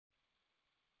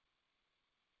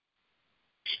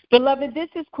Beloved, this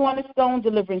is Cornerstone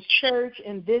Deliverance Church,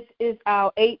 and this is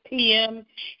our 8 p.m.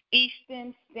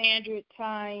 Eastern Standard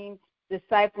Time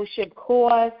discipleship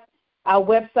course. Our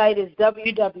website is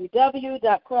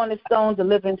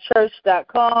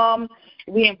www.cornerstonedeliveringchurch.com.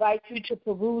 We invite you to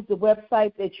peruse the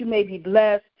website that you may be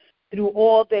blessed through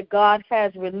all that God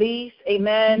has released.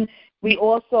 Amen. We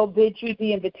also bid you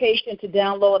the invitation to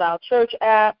download our church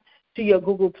app to your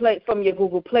Google Play, from your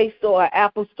Google Play Store or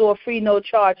Apple Store, free, no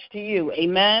charge to you.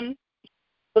 Amen.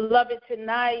 Beloved,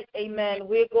 tonight, amen,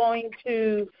 we're going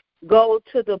to go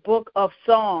to the book of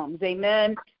Psalms.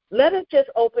 Amen. Let us just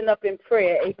open up in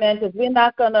prayer. Amen. Because we're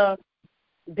not going to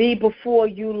be before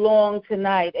you long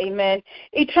tonight. Amen.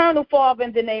 Eternal Father,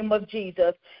 in the name of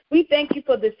Jesus, we thank you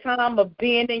for this time of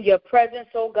being in your presence,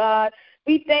 oh God.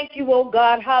 We thank you, oh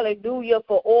God, hallelujah,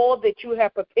 for all that you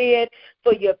have prepared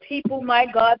for your people, my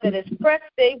God, that has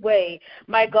pressed their way,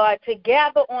 my God, to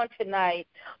gather on tonight.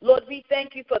 Lord, we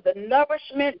thank you for the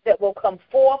nourishment that will come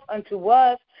forth unto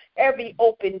us. Every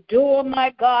open door,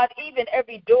 my God, even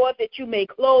every door that you may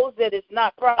close that is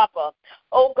not proper.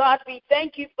 Oh, God, we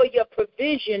thank you for your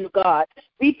provision, God.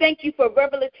 We thank you for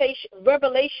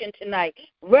revelation tonight,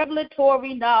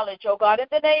 revelatory knowledge, oh God, in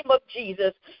the name of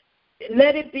Jesus.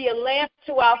 Let it be a lamp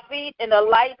to our feet and a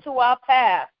light to our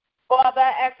path. Father,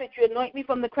 I ask that you anoint me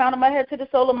from the crown of my head to the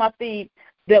sole of my feet,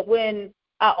 that when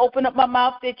I open up my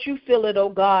mouth, that you fill it, oh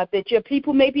God, that your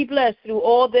people may be blessed through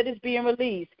all that is being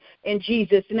released. In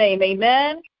Jesus' name,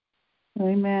 amen.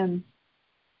 Amen.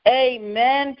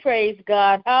 Amen. Praise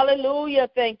God. Hallelujah.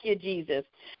 Thank you, Jesus.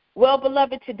 Well,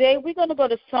 beloved, today we're going to go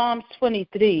to Psalms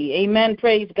 23. Amen.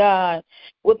 Praise God.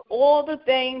 With all the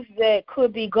things that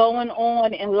could be going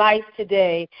on in life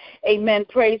today, amen.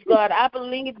 Praise God. I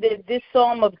believe that this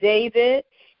Psalm of David,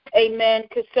 amen,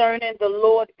 concerning the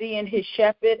Lord being his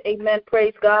shepherd, amen.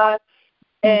 Praise God.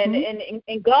 And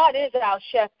God is our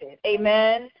shepherd,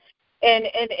 amen. And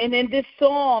in this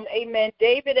psalm, amen,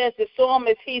 David as the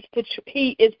psalmist, he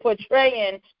is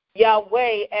portraying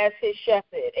Yahweh as his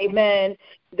shepherd, amen.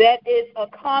 That is a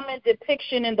common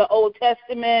depiction in the Old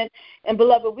Testament. And,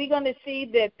 beloved, we're going to see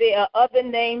that there are other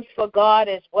names for God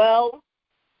as well,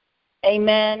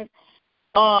 amen,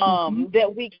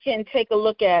 that we can take a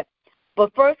look at.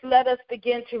 But first, let us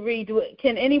begin to read.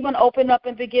 Can anyone open up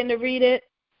and begin to read it?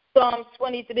 Psalms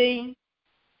 23.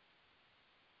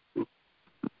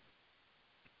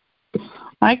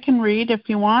 I can read if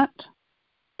you want.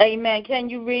 Amen. Can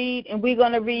you read? And we're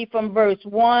going to read from verse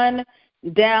 1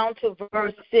 down to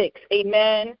verse 6.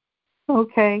 Amen.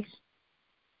 Okay.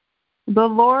 The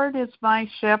Lord is my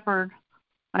shepherd.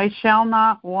 I shall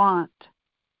not want.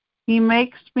 He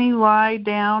makes me lie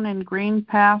down in green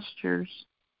pastures.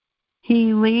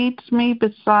 He leads me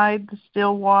beside the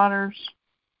still waters.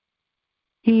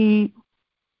 He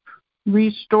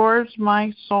restores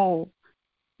my soul.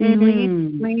 He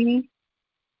leads me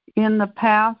in the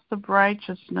path of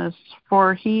righteousness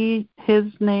for his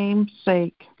name's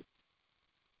sake.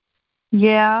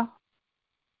 Yeah,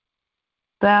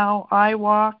 though I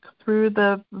walk through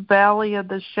the valley of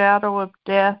the shadow of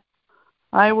death,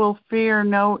 I will fear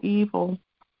no evil,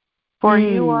 for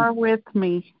you are with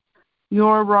me.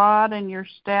 Your rod and your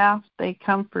staff, they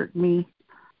comfort me.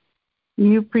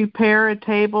 You prepare a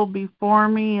table before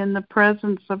me in the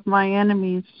presence of my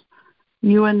enemies.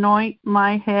 You anoint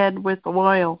my head with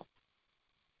oil.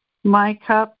 My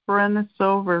cup runneth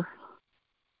over.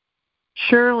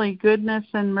 Surely goodness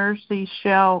and mercy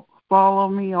shall follow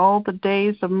me all the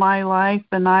days of my life,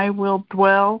 and I will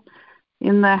dwell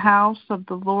in the house of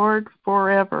the Lord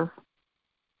forever.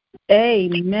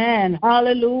 Amen.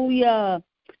 Hallelujah.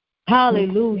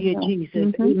 Hallelujah,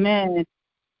 Jesus. Amen.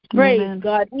 Praise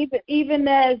God. Even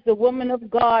as the woman of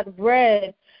God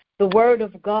read the word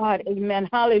of God, amen,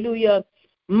 hallelujah,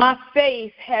 my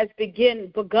faith has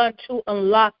begun to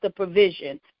unlock the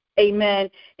provision, amen.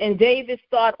 And David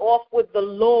started off with the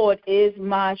Lord is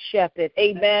my shepherd,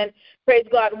 amen. Praise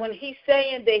God. When he's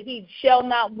saying that he shall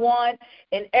not want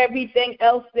and everything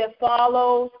else that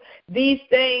follows, these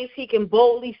things he can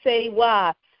boldly say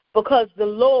why? Because the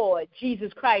Lord,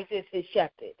 Jesus Christ, is his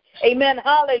shepherd. Amen.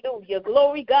 Hallelujah.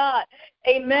 Glory God.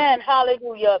 Amen.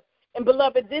 Hallelujah. And,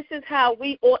 beloved, this is how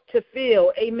we ought to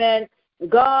feel. Amen.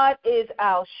 God is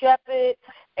our shepherd.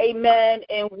 Amen.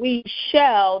 And we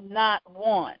shall not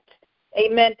want.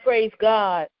 Amen. Praise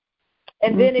God.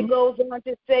 And then it goes on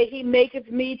to say, he maketh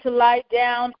me to lie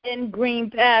down in green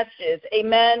pastures.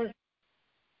 Amen.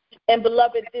 And,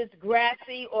 beloved, this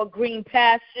grassy or green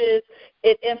pastures,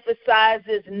 it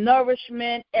emphasizes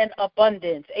nourishment and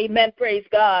abundance. Amen. Praise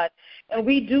God. And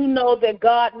we do know that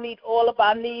God meets all of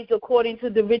our needs according to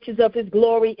the riches of his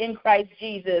glory in Christ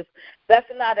Jesus.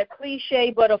 That's not a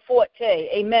cliche, but a forte.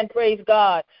 Amen. Praise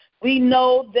God. We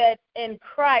know that in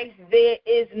Christ there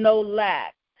is no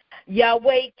lack.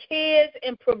 Yahweh cares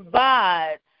and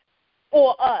provides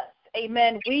for us.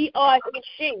 Amen. We are his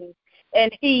sheep,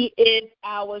 and he is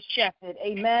our shepherd.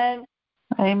 Amen.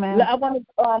 Amen. I want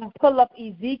to pull up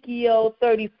Ezekiel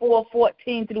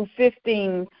 34:14 through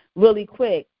 15 really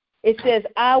quick. It says,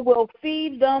 I will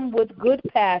feed them with good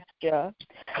pasture,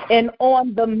 and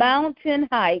on the mountain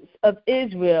heights of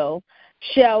Israel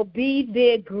shall be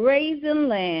their grazing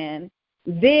land.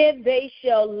 There they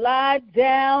shall lie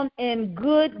down in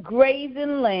good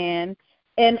grazing land,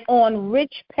 and on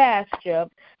rich pasture.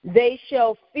 They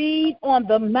shall feed on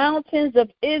the mountains of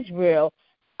Israel.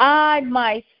 I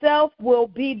myself will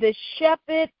be the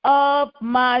shepherd of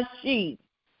my sheep,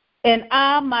 and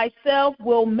I myself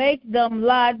will make them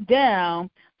lie down,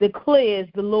 declares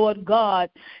the Lord God.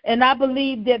 And I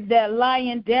believe that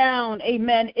lying down,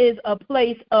 amen, is a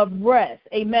place of rest.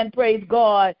 Amen, praise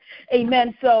God.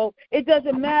 Amen. So it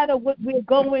doesn't matter what we're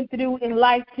going through in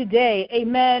life today.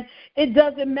 Amen. It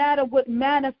doesn't matter what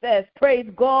manifests, praise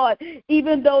God.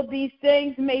 Even though these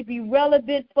things may be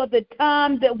relevant for the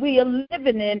time that we are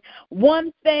living in,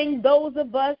 one thing those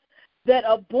of us that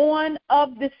are born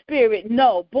of the Spirit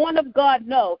know, born of God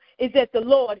know, is that the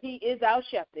Lord, he is our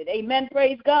shepherd. Amen.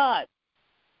 Praise God.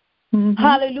 Mm-hmm.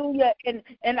 Hallelujah.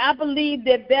 And I believe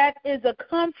that is a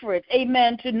comfort,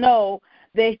 amen, to know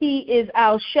that he is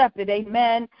our shepherd.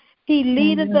 Amen. He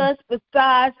leadeth us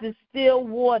beside the still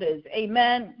waters.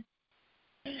 Amen.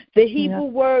 The Hebrew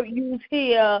word used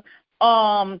here,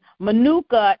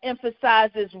 Manuka,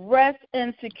 emphasizes rest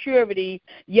and security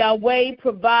Yahweh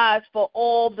provides for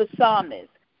all the psalmists.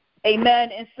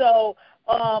 Amen. And so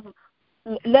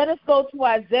let us go to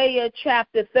Isaiah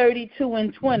chapter 32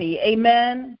 and 20.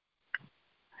 Amen.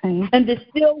 Okay. And the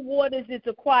still waters is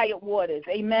the quiet waters.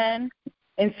 Amen.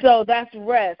 And so that's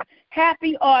rest.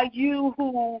 Happy are you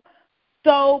who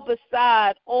sow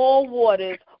beside all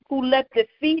waters, who let the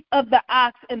feet of the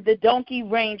ox and the donkey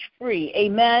range free.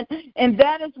 Amen. And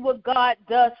that is what God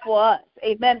does for us.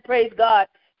 Amen. Praise God.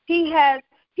 He has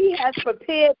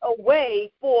prepared a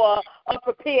way for a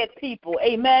prepared people.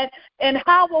 Amen. And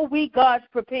how are we God's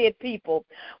prepared people?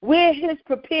 We're his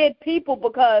prepared people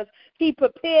because he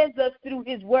prepares us through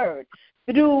his word,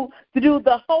 through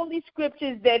the holy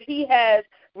scriptures that he has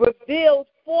revealed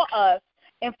for us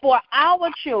and for our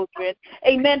children.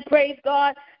 Amen. Praise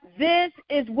God. This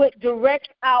is what directs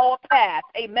our path.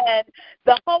 Amen.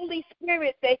 The Holy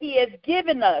Spirit that he has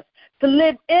given us to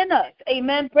live in us.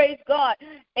 Amen. Praise God.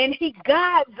 And he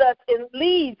guides us and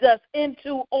leads us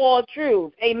into all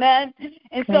truth. Amen.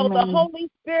 And so the Holy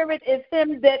Spirit is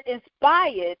him that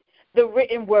inspired the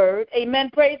written word.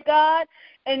 Amen. Praise God.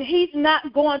 And he's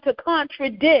not going to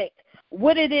contradict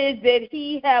what it is that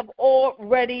he have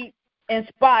already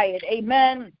inspired.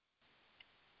 Amen.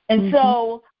 And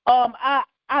so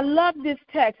I love this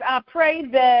text. I pray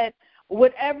that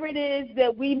whatever it is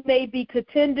that we may be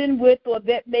contending with, or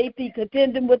that may be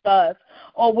contending with us,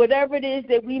 or whatever it is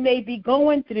that we may be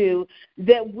going through,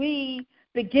 that we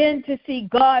begin to see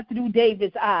God through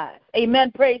David's eyes.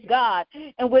 Amen. Praise God.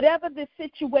 And whatever the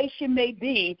situation may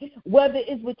be, whether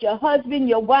it's with your husband,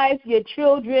 your wife, your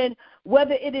children,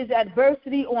 whether it is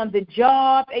adversity on the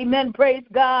job, amen, praise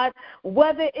God,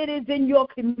 whether it is in your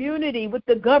community with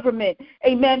the government,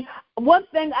 amen. One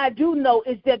thing I do know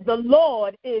is that the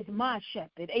Lord is my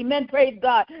shepherd. Amen, praise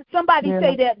God. Somebody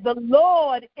say that the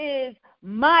Lord is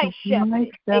my shepherd.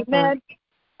 Amen.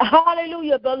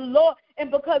 Hallelujah, the Lord. And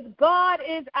because God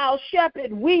is our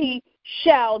shepherd, we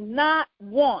shall not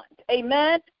want.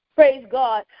 Amen. Praise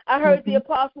God. I heard the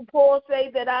Apostle Paul say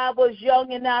that I was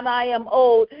young and now I am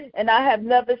old, and I have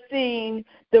never seen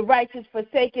the righteous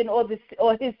forsaken or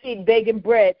his seed begging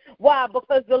bread. Why?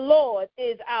 Because the Lord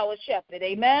is our shepherd.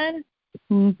 Amen.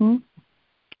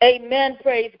 Amen.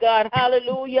 Praise God.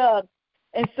 Hallelujah.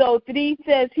 And so 3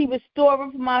 says, he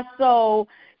restoreth my soul.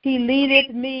 He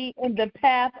leadeth me in the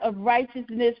path of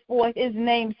righteousness for his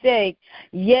name's sake.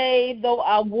 Yea, though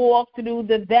I walk through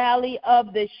the valley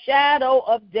of the shadow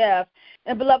of death.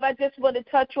 And, beloved, I just want to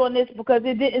touch on this because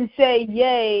it didn't say,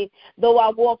 yea, though I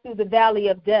walk through the valley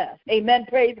of death. Amen.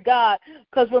 Praise God.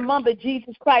 Because remember,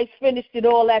 Jesus Christ finished it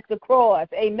all at the cross.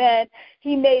 Amen.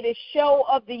 He made a show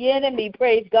of the enemy.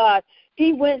 Praise God.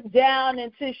 He went down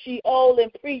into Sheol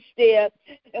and preached there.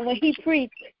 And when he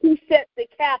preached, he set the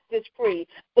captives free.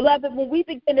 Beloved, when we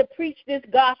begin to preach this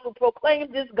gospel,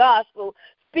 proclaim this gospel,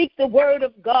 speak the word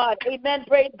of God, amen,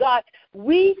 praise God,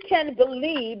 we can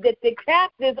believe that the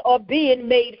captives are being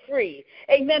made free.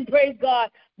 Amen, praise God.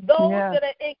 Those that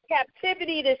are in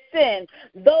captivity to sin,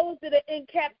 those that are in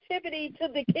captivity to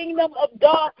the kingdom of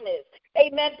darkness,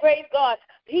 amen, praise God.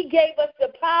 He gave us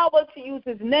the power to use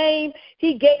his name.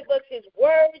 He gave us his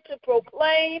word to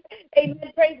proclaim,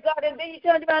 amen, praise God. And then he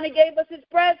turned around and gave us his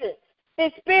presence,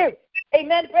 his spirit,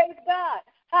 amen, praise God.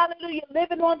 Hallelujah,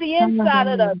 living on the inside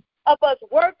of us,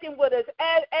 working with us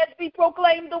as we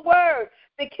proclaim the word.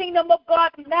 The kingdom of God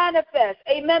manifests.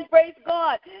 Amen. Praise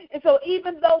God. And so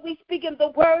even though we speak in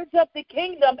the words of the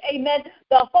kingdom, amen,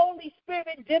 the Holy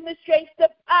Spirit demonstrates the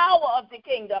power of the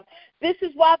kingdom. This is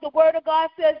why the word of God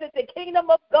says that the kingdom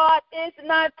of God is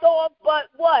not talk, but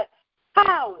what?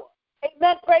 Power.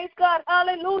 Amen. Praise God.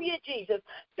 Hallelujah, Jesus.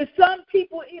 To some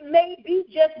people, it may be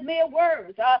just mere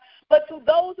words. But to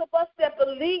those of us that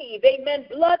believe, amen,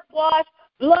 blood washed,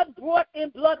 blood brought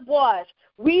and blood washed,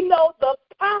 we know the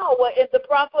power in the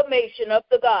proclamation of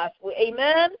the gospel.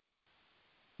 Amen.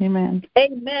 Amen.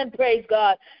 Amen. Praise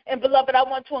God. And beloved, I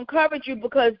want to encourage you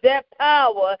because that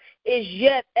power is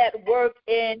yet at work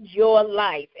in your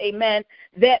life. Amen.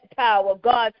 That power,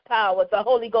 God's power, the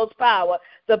Holy Ghost power,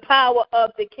 the power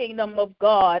of the kingdom of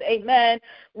God. Amen.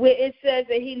 Where it says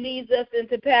that he leads us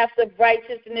into paths of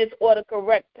righteousness or the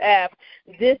correct path.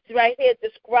 This right here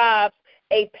describes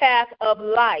a path of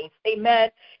life. Amen.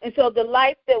 And so the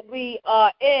life that we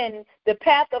are in, the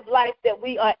path of life that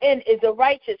we are in is a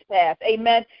righteous path.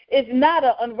 Amen. It's not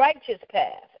an unrighteous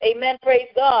path. Amen. Praise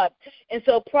God. And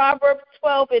so Proverbs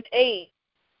 12:8.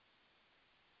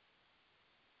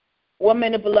 1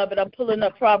 minute, beloved. I'm pulling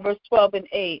up Proverbs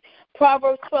 12:8.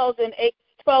 Proverbs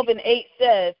 12:8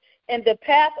 says, and the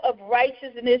path of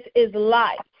righteousness is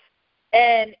life,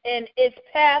 and in its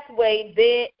pathway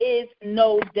there is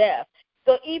no death.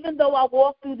 So even though I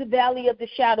walk through the valley of the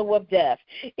shadow of death,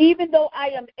 even though I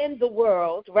am in the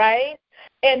world, right,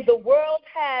 and the world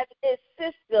has its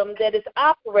system that is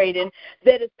operating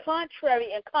that is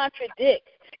contrary and contradicts,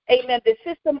 amen, the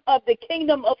system of the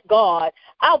kingdom of God,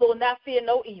 I will not fear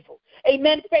no evil.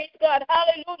 Amen. Praise God.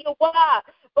 Hallelujah. Why?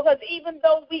 Because even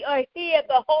though we are here,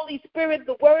 the Holy Spirit,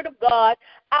 the word of God,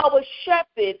 our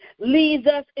shepherd leads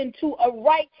us into a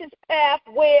righteous path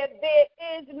where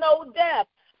there is no death.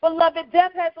 Beloved,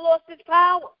 death has lost its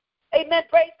power. Amen.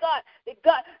 Praise God.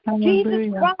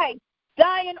 Jesus Christ,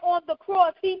 dying on the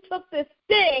cross, he took the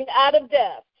sting out of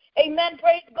death. Amen.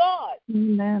 Praise God.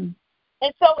 Amen.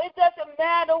 And so it doesn't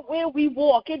matter where we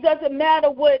walk. It doesn't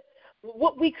matter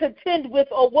what we contend with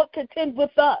or what contend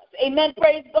with us. Amen.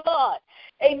 Praise God.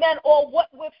 Amen. Or what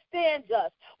withstands us.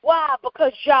 Why?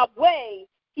 Because Yahweh,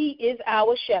 he is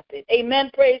our shepherd. Amen.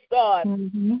 Praise God.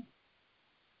 Mm-hmm.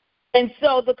 And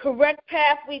so the correct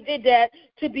path, we did that.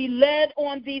 To be led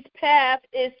on these paths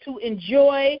is to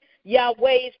enjoy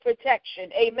Yahweh's protection.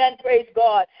 Amen. Praise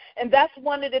God. And that's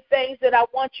one of the things that I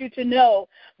want you to know,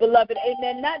 beloved.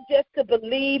 Amen. Not just to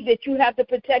believe that you have the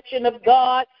protection of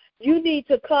God. You need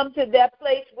to come to that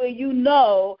place where you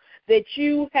know that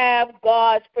you have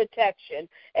God's protection.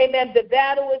 Amen. The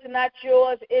battle is not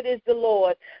yours. It is the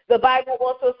Lord. The Bible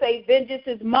also says, vengeance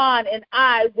is mine and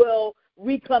I will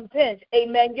recompense.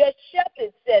 Amen. Your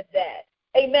shepherd said that.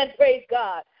 Amen. Praise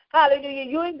God. Hallelujah.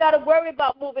 You ain't got to worry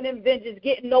about moving in vengeance,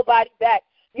 getting nobody back.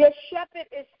 Your shepherd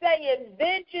is saying,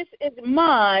 vengeance is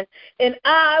mine and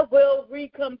I will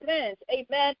recompense.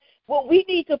 Amen. What we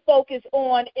need to focus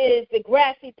on is the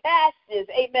grassy pastures,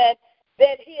 amen,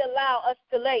 that he allow us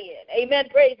to lay in. Amen.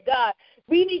 Praise God.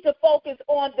 We need to focus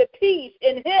on the peace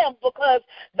in him because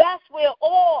that's where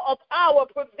all of our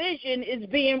provision is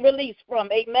being released from.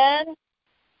 Amen.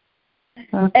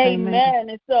 Amen.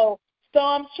 And so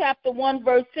Psalms chapter 1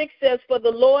 verse 6 says, for the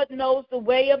Lord knows the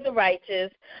way of the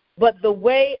righteous, but the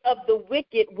way of the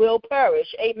wicked will perish.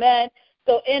 Amen.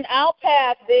 So in our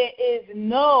path there is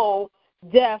no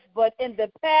death, but in the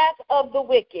path of the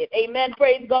wicked, amen,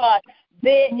 praise God,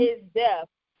 there is death.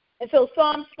 And so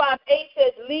Psalms 5:8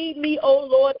 says, lead me, O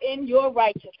Lord, in your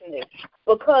righteousness.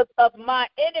 Because of my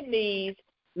enemies,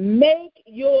 make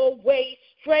your way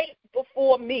straight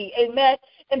before me. Amen.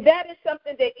 And that is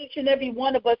something that each and every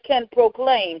one of us can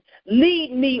proclaim.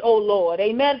 Lead me, O Lord.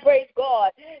 Amen. Praise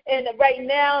God. And right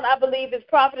now, I believe it's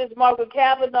Prophetess Margaret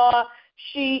Kavanaugh.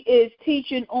 She is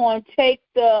teaching on take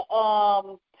the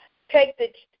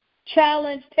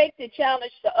challenge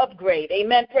to upgrade.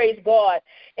 Amen. Praise God.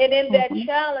 And in that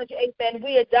challenge, amen,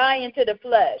 we are dying to the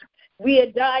flesh. We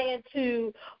are dying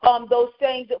to those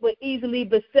things that would easily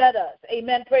beset us.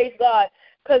 Amen. Praise God.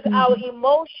 Because our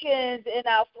emotions and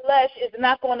our flesh is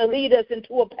not going to lead us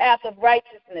into a path of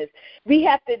righteousness. We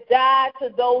have to die to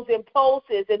those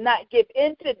impulses and not give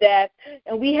into that.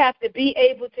 And we have to be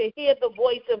able to hear the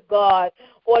voice of God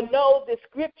or know the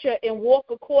scripture and walk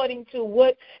according to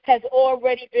what has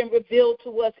already been revealed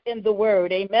to us in the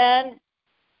word. Amen.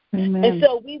 Amen. And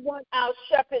so we want our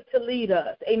shepherd to lead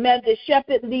us. Amen. The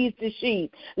shepherd leads the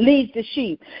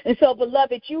sheep. And so,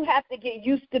 beloved, you have to get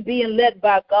used to being led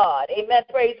by God. Amen.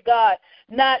 Praise God.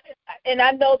 And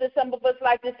I know that some of us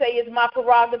like to say it's my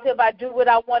prerogative. I do what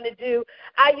I want to do.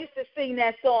 I used to sing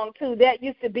that song too. That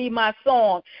used to be my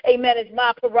song. Amen. It's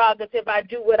my prerogative. I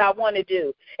do what I want to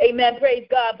do. Amen. Praise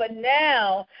God. But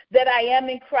now that I am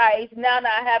in Christ, now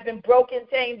that I have been broken,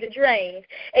 tamed, and trained,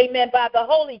 amen, by the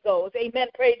Holy Ghost, amen,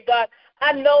 praise God,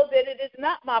 I know that it is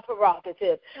not my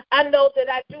prerogative. I know that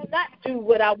I do not do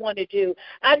what I want to do.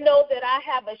 I know that I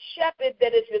have a shepherd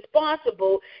that is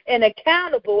responsible and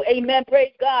accountable. Amen.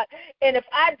 Praise God. And if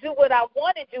I do what I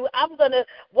want to do, I'm going to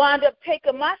wind up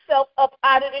taking myself up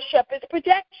out of the shepherd's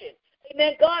protection.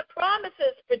 Amen. God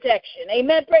promises protection.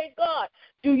 Amen. Praise God.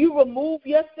 Do you remove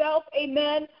yourself,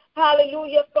 amen,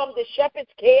 hallelujah, from the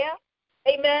shepherd's care?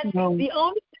 Amen. No. The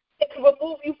only thing that can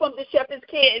remove you from the shepherd's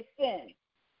care is sin.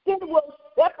 Sin will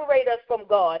separate us from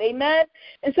God. Amen.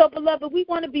 And so, beloved, we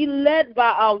want to be led by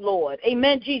our Lord.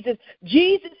 Amen. Jesus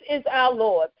is our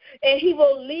Lord. And he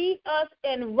will lead us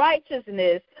in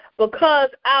righteousness because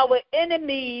our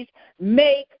enemies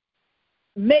make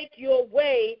your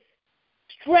way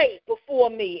straight before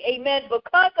me. Amen.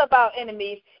 Because of our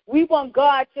enemies, we want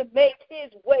God to make his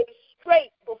way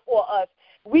straight before us.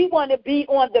 We want to be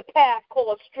on the path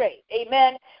called straight.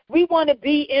 Amen. We want to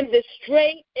be in the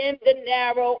straight and the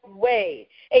narrow way.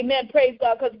 Amen. Praise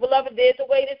God. Because, beloved, there's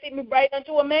a way that seems right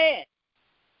unto a man.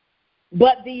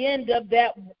 But the end of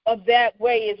that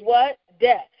way is what?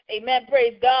 Death. Amen.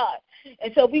 Praise God.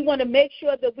 And so we want to make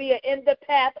sure that we are in the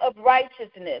path of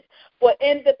righteousness. For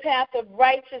in the path of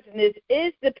righteousness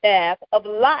is the path of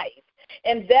life.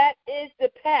 And that is the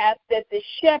path that the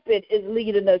shepherd is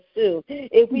leading us to.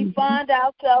 If we find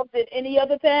ourselves in any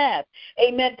other path,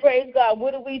 amen, praise God,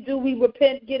 what do? We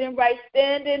repent, get in right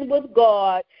standing with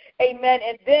God, amen,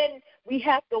 and then we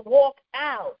have to walk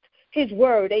out his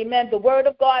word, amen. The word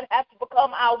of God has to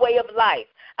become our way of life,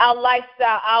 our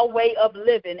lifestyle, our way of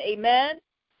living, amen.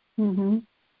 Mm-hmm.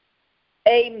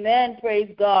 Amen.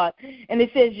 Praise God. And it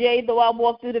says, yea, though I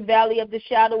walk through the valley of the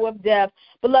shadow of death.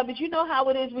 Beloved, you know how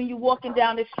it is when you're walking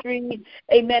down the street,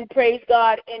 amen, praise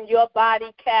God, and your body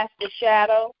casts a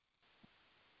shadow.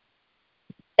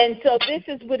 And so this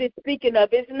is what it's speaking of.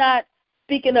 It's not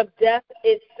speaking of death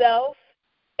itself.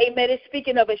 Amen. It's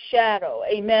speaking of a shadow.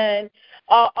 Amen.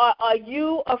 Are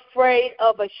you afraid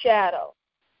of a shadow?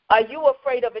 Are you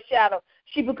afraid of a shadow?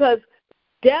 See, because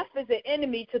death is an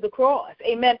enemy to the cross.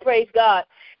 Amen. Praise God.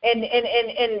 And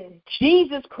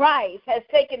Jesus Christ has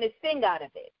taken the sting out of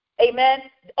it. Amen.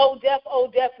 Oh, death,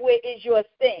 where is your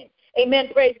sting? Amen.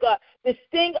 Praise God. The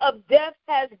sting of death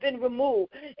has been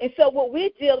removed. And so what we're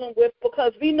dealing with,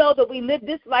 because we know that we live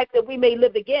this life that we may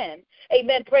live again.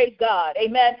 Amen. Praise God.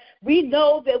 Amen. We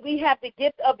know that we have the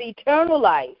gift of eternal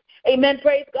life. Amen.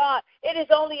 Praise God. It is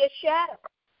only a shadow.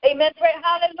 Amen. Pray,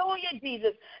 hallelujah,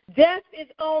 Jesus. Death is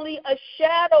only a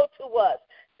shadow to us.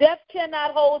 Death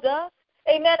cannot hold us.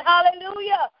 Amen.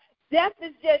 Hallelujah. Death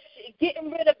is just getting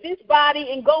rid of this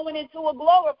body and going into a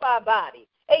glorified body.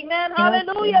 Amen.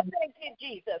 Hallelujah. Thank you,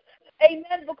 Jesus.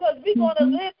 Amen. Because we're going to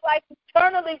live life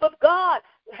eternally with God.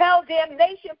 Hell,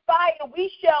 damnation, fire,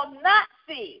 we shall not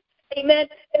see. Amen.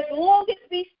 As long as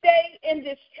we stay in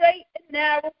this straight and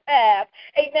narrow path,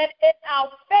 amen, and our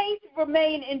faith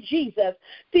remain in Jesus.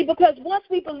 See, because once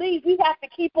we believe, we have to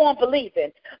keep on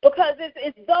believing. Because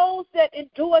it's those that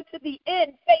endure to the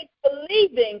end, faith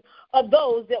believing, are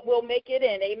those that will make it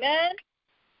in. Amen?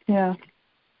 Yeah.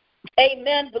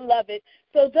 Amen, beloved.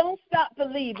 So don't stop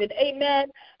believing. Amen.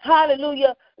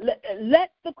 Hallelujah.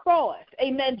 Let the cross,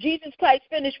 amen, Jesus Christ's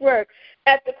finished work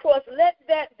at the cross, let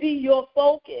that be your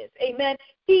focus. Amen.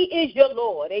 He is your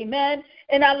Lord. Amen.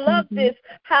 And I love this,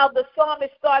 how the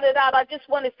psalmist started out. I just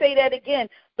want to say that again.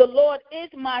 The Lord is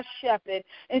my shepherd.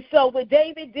 And so what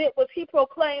David did was he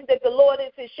proclaimed that the Lord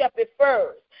is his shepherd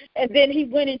first. And then he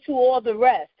went into all the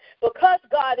rest. Because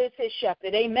God is his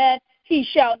shepherd, amen, he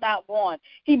shall not want.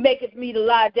 He maketh me to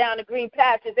lie down in green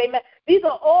pastures. Amen. These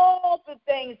are all the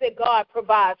things that God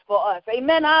provides for us.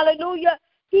 Amen. Hallelujah.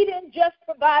 He didn't just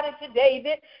provide it to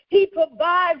David. He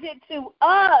provides it to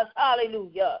us.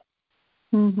 Hallelujah.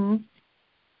 Mm-hmm.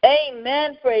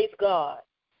 Amen. Praise God.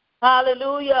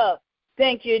 Hallelujah.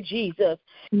 Thank you, Jesus.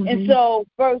 And so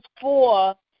verse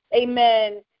 4,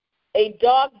 amen, a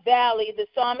dark valley, the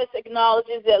psalmist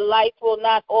acknowledges that life will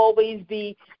not always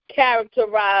be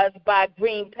characterized by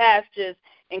green pastures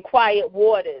and quiet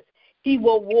waters. He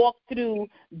will walk through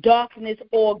darkness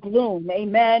or gloom.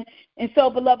 Amen. And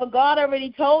so, beloved, God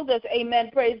already told us,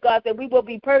 amen, praise God, that we will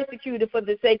be persecuted for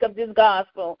the sake of this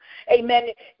gospel. Amen.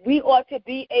 We ought to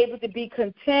be able to be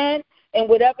content in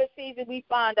whatever season we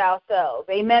find ourselves.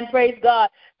 Amen. Praise God.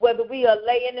 Whether we are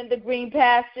laying in the green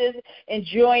pastures,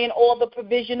 enjoying all the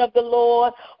provision of the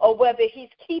Lord, or whether he's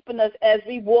keeping us as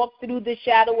we walk through the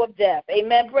shadow of death.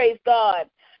 Amen. Praise God.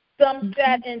 Some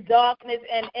sat in darkness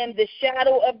and in the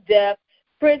shadow of death,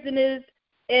 prisoners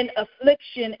in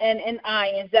affliction and in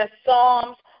irons. That's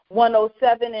Psalms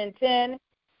 107 and 10.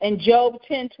 And Job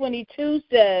 10:22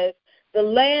 says, the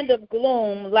land of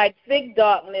gloom, like thick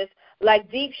darkness,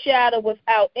 like deep shadow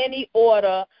without any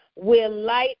order, where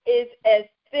light is as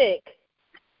thick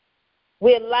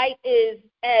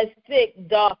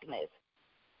darkness.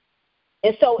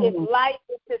 And so if light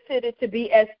is considered to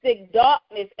be as thick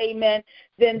darkness, amen,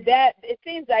 then that, it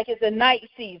seems like it's a night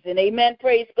season. Amen,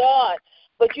 praise God.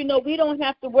 But, we don't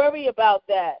have to worry about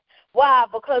that. Why?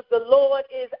 Because the Lord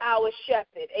is our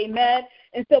shepherd. Amen.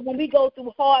 And so when we go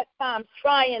through hard times,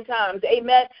 trying times,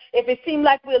 amen, if it seems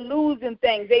like we're losing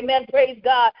things, amen, praise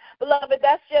God. Beloved,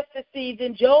 that's just a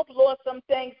season. Job lost some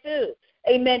things too.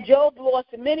 Amen. Job lost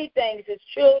many things, his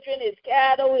children, his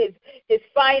cattle, his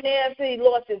finances. He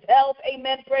lost his health.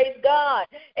 Amen. Praise God.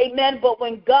 Amen. But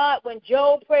when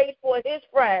Job prayed for his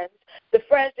friends, the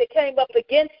friends that came up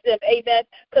against him, amen,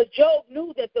 because Job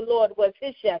knew that the Lord was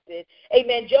his shepherd.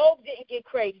 Amen. Job didn't get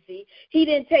crazy. He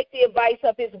didn't take the advice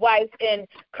of his wife and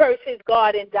curse his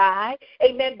God and die.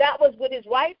 Amen. That was what his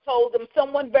wife told him,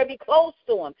 someone very close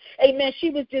to him. Amen. She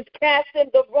was just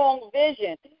casting the wrong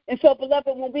vision. And so, beloved,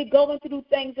 when we go through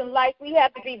things in life, we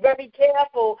have to be very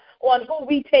careful on who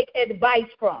we take advice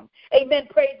from. Amen.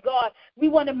 Praise God. We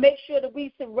want to make sure that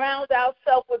we surround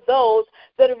ourselves with those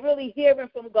that are really hearing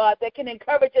from God, that can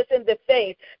encourage us in the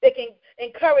faith, that can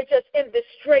encourage us in the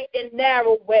straight and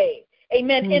narrow way.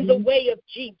 Amen. In the way of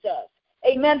Jesus.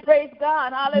 Amen. Praise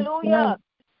God. Hallelujah.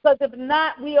 Because if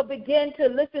not, we'll begin to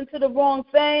listen to the wrong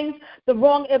things, the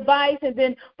wrong advice, and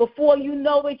then before you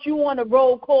know it, you on a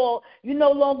road call. You're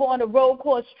no longer on a road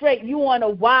called straight. You on a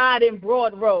wide and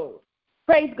broad road.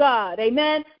 Praise God.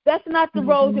 Amen. That's not the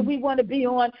road that we want to be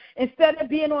on. Instead of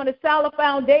being on a solid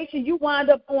foundation, you wind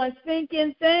up on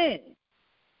sinking sand.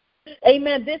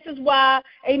 Amen. This is why,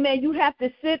 amen, you have to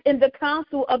sit in the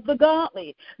counsel of the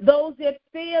godly, those that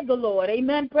fear the Lord.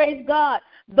 Amen. Praise God.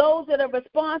 Those that are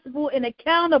responsible and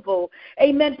accountable.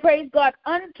 Amen. Praise God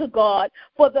unto God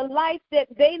for the life that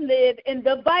they live and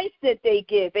the advice that they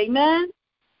give. Amen.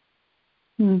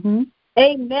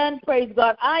 Amen. Praise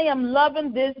God. I am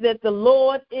loving this, that the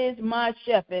Lord is my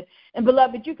shepherd. And,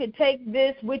 beloved, you can take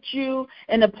this with you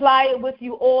and apply it with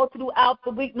you all throughout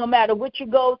the week, no matter what you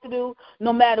go through,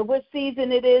 no matter what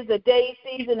season it is, a day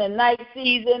season, a night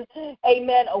season,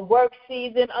 amen, a work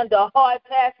season, under a hard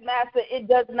taskmaster. It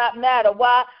does not matter.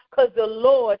 Why? Because the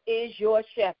Lord is your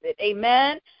shepherd.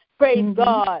 Amen. Praise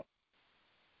God.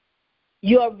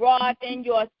 Your rod and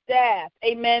your staff.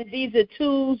 Amen. These are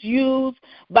tools used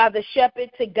by the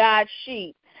shepherd to guide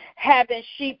sheep. Having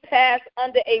sheep pass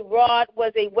under a rod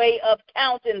was a way of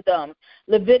counting them.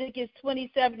 Leviticus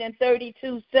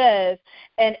 27:32 says,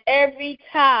 and every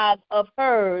tithe of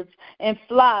herds and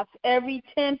flocks, every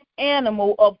 10th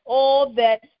animal of all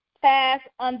that pass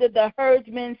under the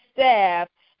herdsman's staff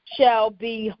shall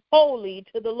be holy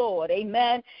to the Lord.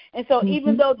 Amen. And so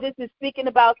even though this is speaking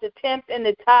about the 10th and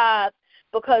the tithe,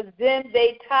 because then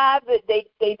they tithe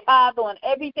on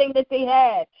everything that they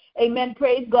had. Amen.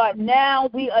 Praise God. Now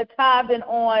we are tithing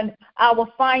on our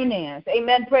finance.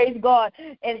 Amen. Praise God.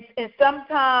 And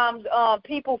sometimes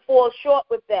people fall short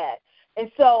with that.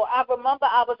 And so I remember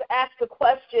I was asked the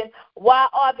question, why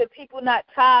are the people not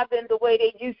tithing the way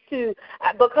they used to?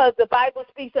 Because the Bible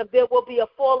speaks of there will be a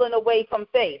falling away from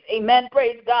faith. Amen.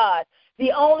 Praise God.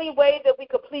 The only way that we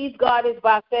could please God is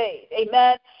by faith.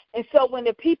 Amen. And so when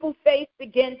the people's faith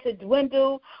begin to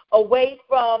dwindle away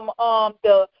from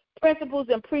the principles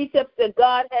and precepts that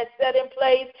God has set in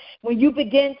place, when you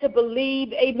begin to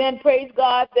believe, amen, praise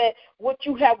God, that what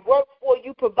you have worked for,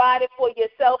 you provided for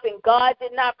yourself and God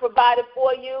did not provide it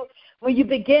for you, when you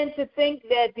begin to think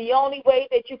that the only way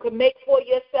that you can make for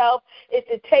yourself is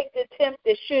to take the tenth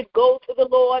that should go to the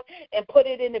Lord and put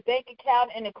it in the bank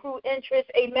account and accrue interest,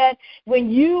 amen,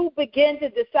 when you begin to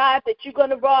decide that you're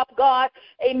going to rob God,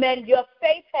 amen, your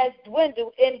faith has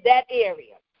dwindled in that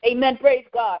area. Amen, praise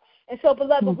God. And so,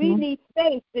 beloved, we need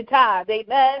faith to tithe,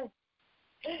 amen.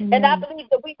 And I believe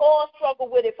that we all struggle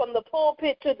with it from the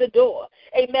pulpit to the door.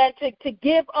 Amen. To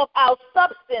give up our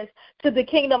substance to the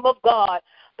kingdom of God.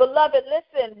 Beloved,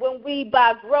 listen, when we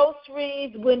buy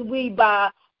groceries, when we buy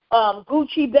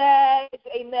Gucci bags,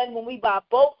 amen, when we buy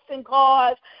boats and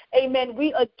cars, amen,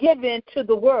 we are given to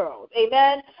the world,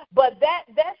 amen. But that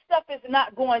stuff is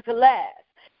not going to last.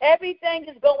 Everything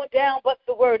is going down but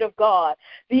the word of God.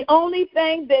 The only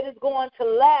thing that is going to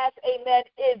last, amen,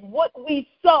 is what we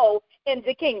sow in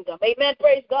the kingdom. Amen,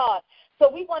 praise God.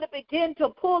 So we want to begin to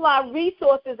pull our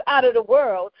resources out of the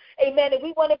world, amen, and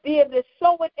we want to be able to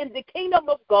sow it in the kingdom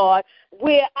of God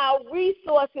where our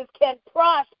resources can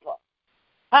prosper.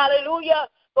 Hallelujah.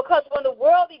 Because when the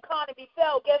world economy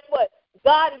fell, guess what?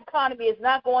 God's economy is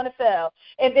not going to fail.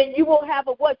 And then you will have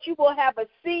You will have a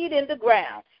seed in the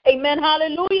ground. Amen.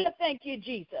 Hallelujah. Thank you,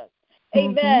 Jesus.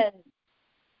 Amen.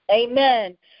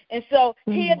 Amen. And so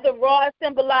here the rod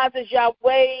symbolizes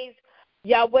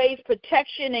Yahweh's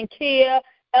protection and care.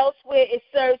 Elsewhere it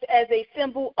serves as a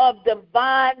symbol of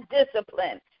divine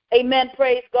discipline. Amen.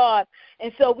 Praise God.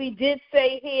 And so we did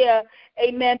say here,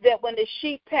 amen, that when the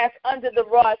sheep pass under the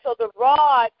rod, so the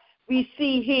rod we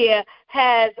see here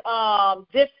has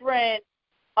different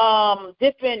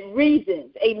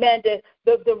reasons. Amen.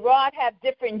 The rod have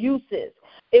different uses.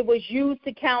 It was used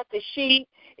to count the sheep.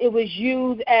 It was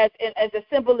used as a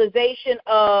symbolization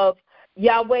of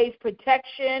Yahweh's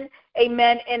protection.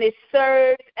 Amen. And it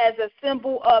serves as a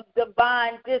symbol of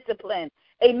divine discipline.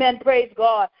 Amen. Praise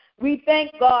God. We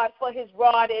thank God for his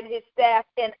rod and his staff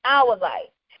in our life.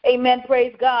 Amen.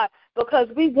 Praise God. Because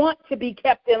we want to be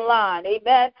kept in line.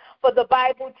 Amen. For the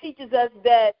Bible teaches us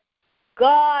that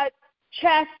God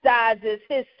chastises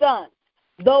his sons,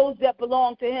 those that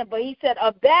belong to him. But he said,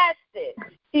 a bastard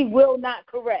he will not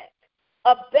correct.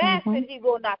 A bastard he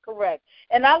will not correct.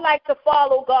 And I like to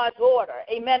follow God's order.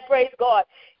 Amen. Praise God.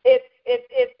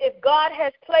 If God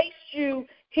has placed you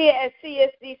here at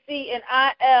CSDC and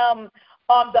I am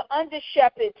the under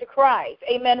shepherd to Christ,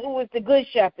 amen, who is the good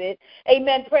shepherd,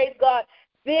 amen, praise God,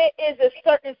 there is a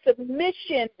certain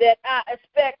submission that I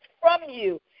expect from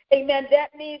you. Amen.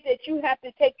 That means that you have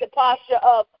to take the posture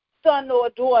of son or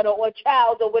daughter or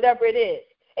child or whatever it is.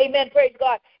 Amen. Praise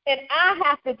God. And I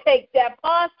have to take that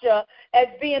posture as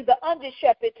being the under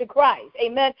shepherd to Christ.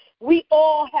 Amen. We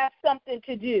all have something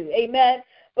to do. Amen.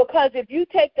 Because if you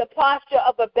take the posture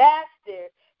of a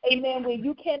bastard, amen, where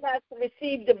you cannot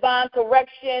receive divine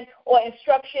correction or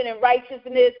instruction in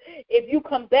righteousness, if you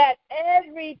combat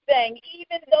everything,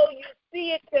 even though you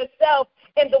see it yourself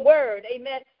in the word,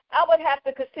 amen, I would have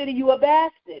to consider you a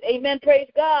bastard. Amen. Praise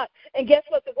God. And guess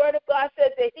what? The word of God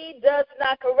says that he does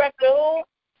not correct the who?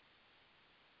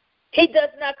 He does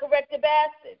not correct the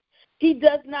bastard. He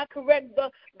does not correct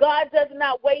God does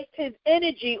not waste his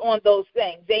energy on those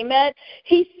things. Amen.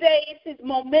 He saves his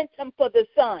momentum for the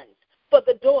sons, for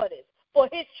the daughters, for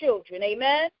his children.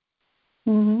 Amen.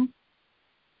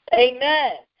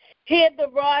 Amen. Here the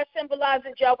rod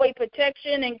symbolizes Yahweh's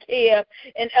protection and care,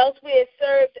 and elsewhere it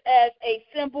serves as a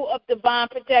symbol of divine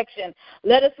protection.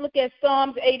 Let us look at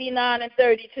Psalms 89 and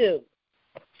 32.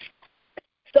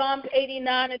 Psalms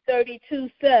 89 and 32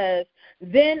 says,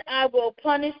 then I will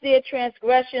punish their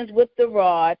transgressions with the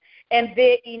rod and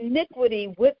their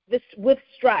iniquity with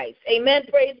stripes. Amen.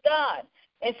 Praise God.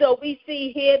 And so we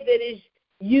see here that is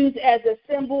used as a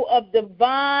symbol of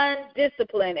divine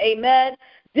discipline. Amen.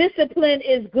 Discipline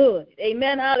is good.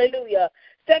 Amen. Hallelujah.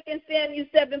 2 Samuel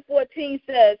 7:14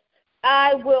 says,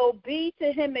 I will be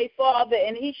to him a father,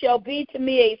 and he shall be to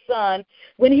me a son.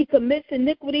 When he commits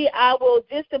iniquity, I will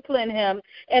discipline him,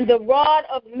 and the rod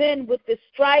of men with the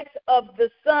stripes of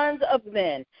the sons of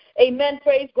men. Amen.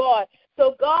 Praise God.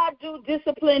 So God do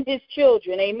discipline his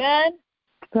children. Amen.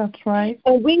 That's right.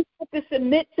 And we have to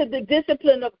submit to the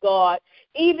discipline of God,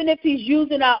 even if he's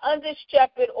using our under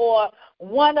shepherd or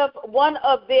one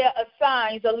of their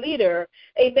assigns, a leader.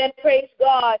 Amen. Praise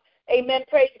God. Amen.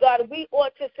 Praise God. We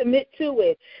ought to submit to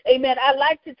it. Amen. I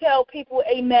like to tell people,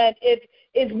 amen,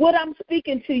 is what I'm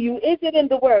speaking to you, is it in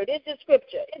the word? Is it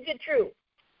scripture? Is it true?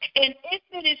 And if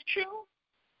it is true,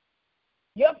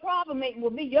 your problem ain't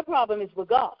with me. Your problem is with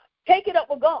God. Take it up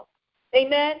with God.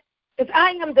 Amen. Because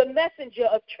I am the messenger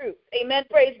of truth. Amen.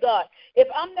 Praise God. If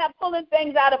I'm not pulling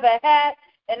things out of a hat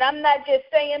and I'm not just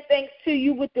saying things to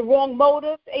you with the wrong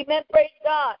motives, amen. Praise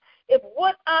God. If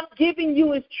what I'm giving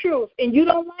you is truth and you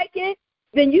don't like it,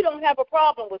 then you don't have a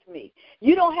problem with me.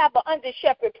 You don't have an under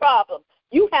shepherd problem.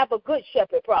 You have a good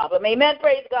shepherd problem. Amen.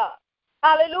 Praise God.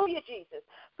 Hallelujah, Jesus.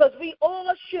 Because we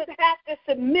all should have to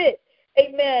submit,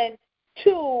 amen,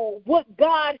 to what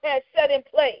God has set in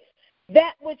place,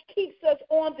 that which keeps us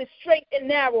on the straight and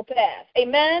narrow path.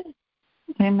 Amen.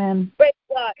 Amen. Praise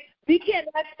God. We can't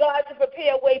ask God to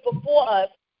prepare a way before us,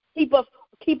 keep us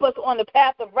on the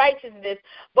path of righteousness,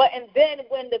 and then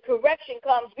when the correction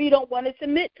comes, we don't want to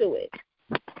submit to it.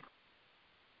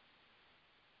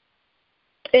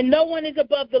 And no one is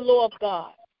above the law of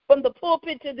God. From the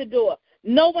pulpit to the door,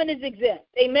 no one is exempt.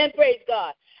 Amen. Praise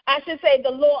God. I should say the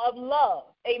law of love.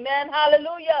 Amen.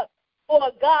 Hallelujah. For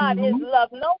God is love.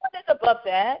 No one is above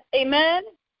that. Amen.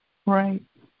 Right.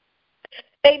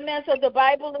 Amen. So the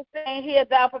Bible is saying here,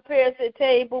 thou preparest a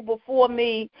table before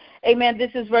me. Amen.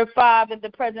 This is verse 5, in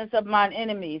the presence of mine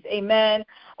enemies. Amen.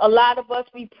 A lot of us,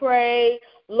 we pray,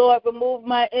 Lord, remove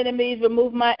my enemies,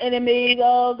 remove my enemies.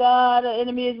 Oh, God, the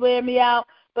enemy is wearing me out.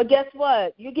 But guess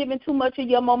what? You're giving too much of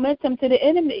your momentum to the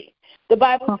enemy. The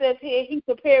Bible says here, he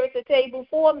prepares a table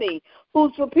for me.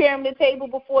 Who's preparing the table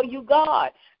before you?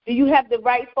 God. Do you have the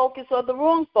right focus or the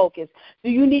wrong focus?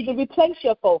 Do you need to replace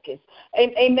your focus?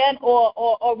 Amen. Or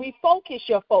refocus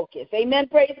your focus. Amen.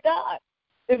 Praise God.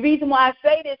 The reason why I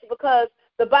say this is because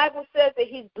the Bible says that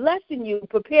he's blessing you,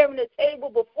 preparing a table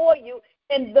before you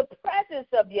in the presence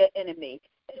of your enemy.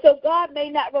 So God may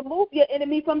not remove your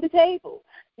enemy from the table.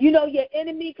 You know, your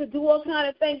enemy could do all kinds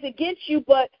of things against you,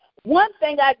 but one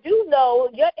thing I do know,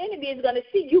 your enemy is going to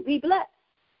see you be blessed.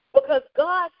 Because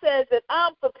God says that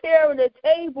I'm preparing a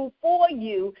table for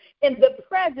you in the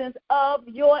presence of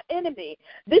your enemy.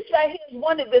 This right here is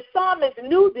one of the psalmists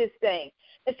knew this thing.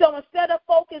 And so instead of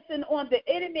focusing on the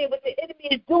enemy and what the enemy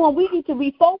is doing, we need to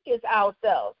refocus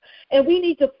ourselves. And we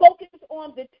need to focus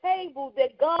on the table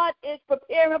that God is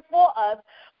preparing for us.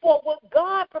 For what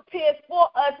God prepares for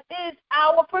us is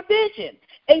our provision.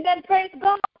 Amen. Praise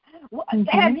God.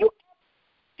 Have you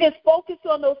just focused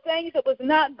on those things that was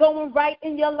not going right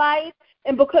in your life?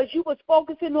 And because you was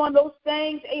focusing on those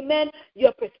things, amen,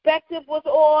 your perspective was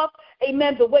off.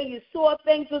 Amen, the way you saw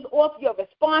things was off. Your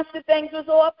response to things was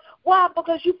off. Why?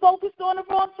 Because you focused on the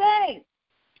wrong thing.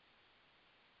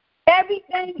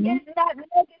 Everything is not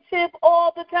negative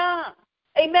all the time.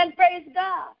 Amen, praise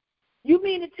God. You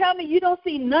mean to tell me you don't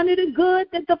see none of the good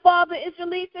that the Father is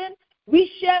releasing?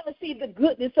 We shall see the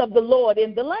goodness of the Lord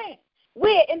in the land.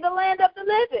 We're in the land of the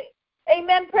living.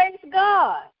 Amen. Praise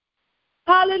God.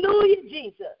 Hallelujah,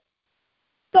 Jesus.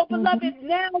 So, beloved,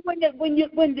 now when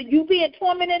you being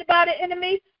tormented by the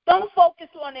enemy, don't focus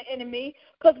on the enemy,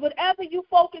 because whatever you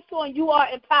focus on, you are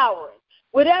empowering.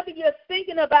 Whatever you're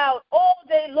thinking about all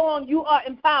day long, you are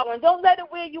empowering. Don't let it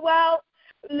wear you out.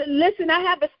 Listen, I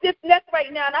have a stiff neck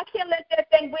right now, and I can't let that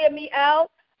thing wear me out.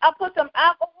 I put some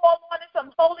alcohol on it,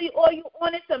 some holy oil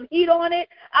on it, some heat on it.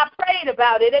 I prayed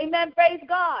about it. Amen. Praise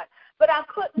God. But I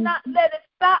could not let it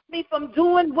stop me from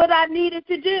doing what I needed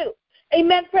to do.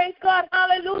 Amen. Praise God.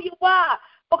 Hallelujah. Why?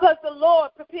 Because the Lord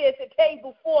prepares a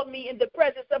table for me in the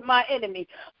presence of my enemy.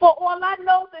 For all I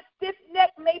know, the stiff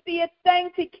neck may be a thing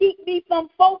to keep me from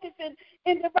focusing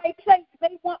in the right place.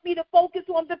 They want me to focus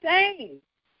on the pain.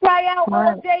 Cry out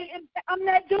all day, and I'm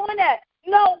not doing that.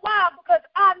 No, why? Because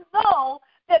I know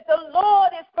that the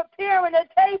Lord is preparing a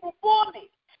table for me.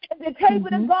 And the table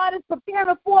that God is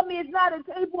preparing for me is not a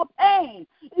table of pain.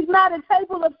 It's not a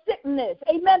table of sickness.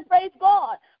 Amen. Praise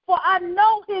God. For I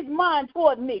know his mind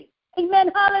toward me.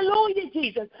 Amen. Hallelujah,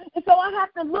 Jesus. And so I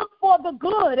have to look for the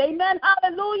good. Amen.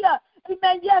 Hallelujah.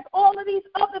 Amen. Yes, all of these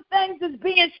other things is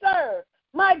being served.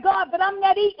 My God, but I'm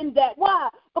not eating that. Why?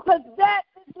 Because that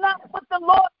is not what the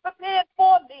Lord prepared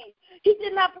for me. He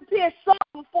did not prepare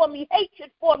sorrow for me,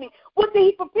 hatred for me. What did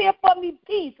he prepare for me?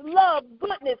 Peace, love,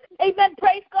 goodness. Amen.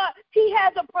 Praise God. He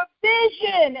has a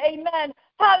provision. Amen.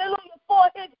 Hallelujah. For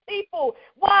his people.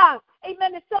 Why?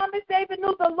 Amen. The psalmist David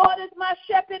knew the Lord is my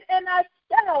shepherd and I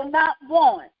shall not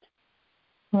want.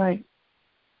 Right.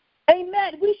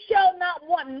 Amen. We shall not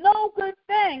want no good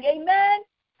thing. Amen.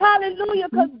 Hallelujah,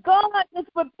 because God is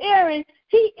preparing.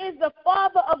 He is the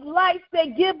Father of lights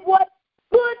that give what?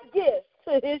 Good gifts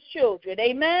to his children.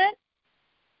 Amen?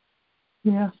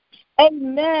 Yes.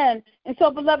 Amen. And so,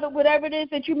 beloved, whatever it is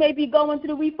that you may be going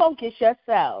through, refocus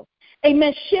yourself.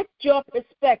 Amen. Shift your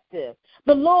perspective.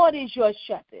 The Lord is your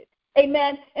shepherd.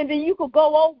 Amen. And then you could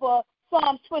go over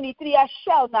Psalms 23, I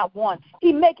shall not want.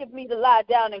 He maketh me to lie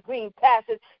down in green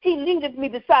pastures. He leadeth me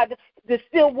beside the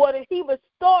still waters. He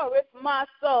restoreth my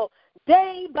soul.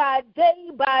 Day by day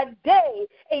by day,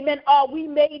 amen, are we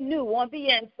made new on the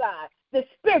inside. The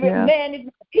spirit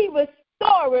man, he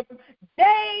restoreth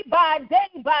day by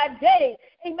day by day.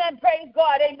 Amen, praise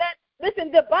God, amen.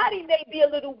 Listen, the body may be a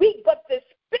little weak, but the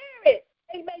spirit,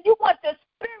 amen, you want the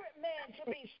spirit man to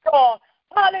be strong.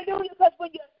 Hallelujah, because when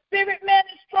your spirit man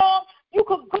is strong, you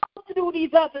could go through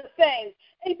these other things.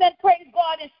 Amen. Praise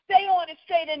God. And stay on a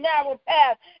straight and narrow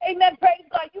path. Amen. Praise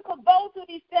God. You could go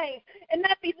through these things and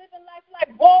not be living life like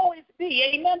woe is me.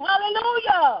 Amen.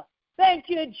 Hallelujah. Thank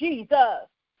you, Jesus.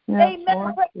 Yes, Amen.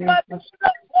 Lord God, Jesus.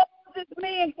 woe is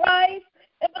me in Christ.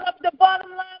 And the bottom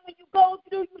line, when you go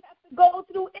through, you have to go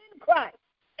through in Christ.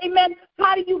 Amen.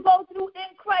 How do you go through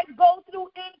in Christ? Go through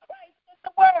in Christ in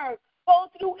the word. Go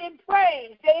through in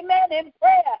praise. Amen. In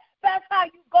prayer. That's how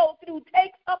you go through.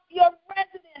 Take up your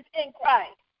residence in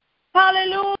Christ.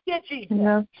 Hallelujah, Jesus.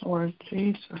 Yes, Lord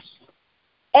Jesus.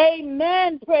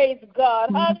 Amen. Praise God.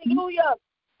 Mm-hmm. Hallelujah.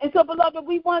 And so, beloved,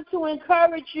 we want to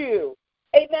encourage you.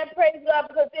 Amen. Praise God,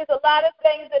 because there's a lot of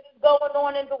things that is going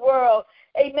on in the world.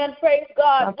 Amen. Praise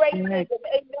God. That's Racism. right.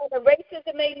 Amen. And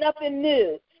racism ain't nothing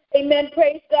new. Amen.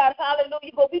 Praise God.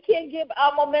 Hallelujah. But we can't give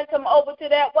our momentum over to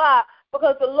that. Why?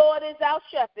 Because the Lord is our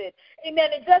shepherd.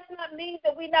 Amen. It does not mean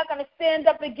that we're not going to stand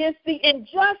up against the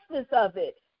injustice of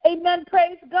it. Amen.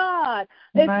 Praise God.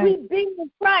 If we be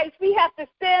in Christ, we have to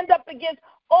stand up against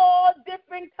all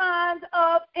different kinds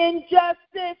of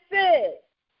injustices.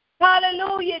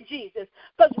 Hallelujah, Jesus.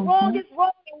 Because wrong is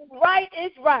wrong and right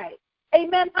is right.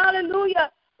 Amen.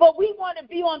 Hallelujah. But we want to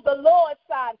be on the Lord's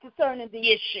side concerning the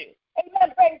issue.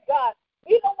 Amen. Praise God.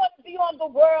 We don't want to be on the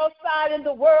world side and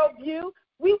the world view.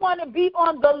 We want to be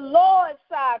on the Lord's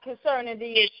side concerning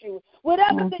the issue.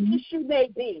 Whatever the issue may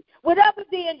be, whatever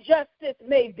the injustice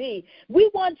may be,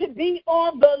 we want to be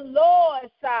on the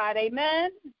Lord's side. Amen.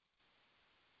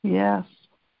 Yes.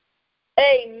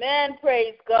 Amen.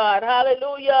 Praise God.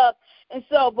 Hallelujah. And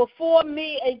so before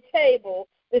me a table,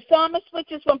 the psalmist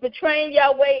switches from portraying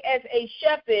Yahweh as a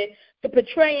shepherd to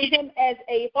portraying him as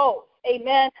a host.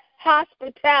 Amen.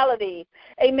 Hospitality.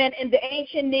 Amen. In the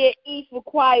ancient Near East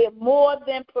required more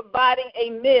than providing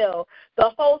a meal. The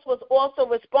host was also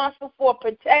responsible for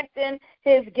protecting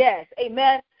his guests.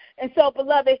 Amen. And so,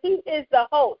 beloved, he is the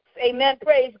host. Amen.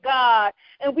 Praise God.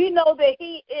 And we know that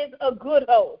he is a good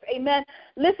host. Amen.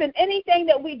 Listen, anything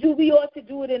that we do, we ought to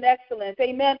do it in excellence.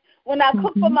 Amen. When I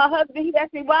cook for my husband, he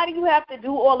asked me, why do you have to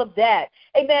do all of that?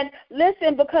 Amen.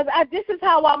 Listen, because this is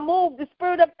how I move. The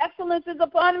spirit of excellence is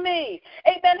upon me.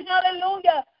 Amen.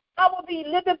 Hallelujah. I would be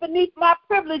living beneath my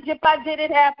privilege if I did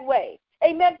it halfway.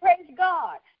 Amen. Praise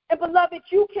God. And, beloved,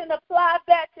 you can apply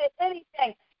that to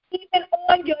anything. Even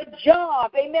on your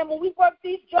job, amen. When we work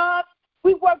these jobs,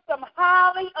 we work them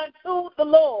highly unto the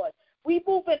Lord. We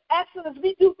move in excellence.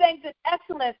 We do things in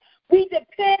excellence. We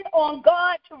depend on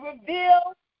God to reveal,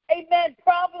 amen,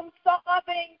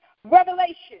 problem-solving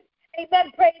revelation.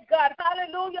 Amen, praise God.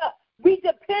 Hallelujah. We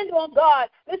depend on God.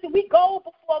 Listen, we go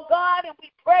before God and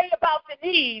we pray about the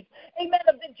needs, amen,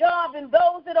 of the job and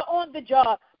those that are on the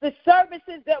job, the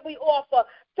services that we offer,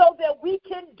 so that we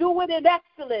can do it in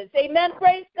excellence. Amen,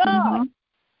 praise God.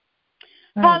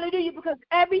 Hallelujah, because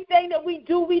everything that we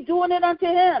do, we doing it unto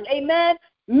him. Amen.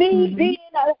 Me being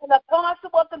an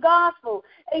apostle of the gospel.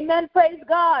 Amen, praise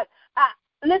God.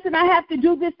 Listen, I have to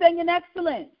do this thing in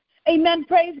excellence. Amen,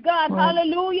 praise God.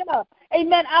 Hallelujah.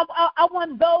 Amen. I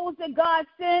want those that God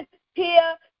sent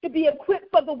here to be equipped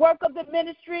for the work of the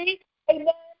ministry. Amen.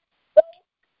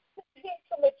 Those here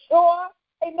to mature.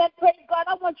 Amen, praise God.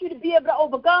 I want you to be able to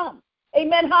overcome.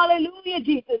 Amen, hallelujah,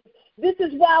 Jesus. This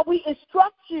is why we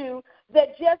instruct you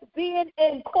that just being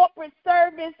in corporate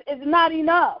service is not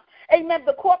enough. Amen.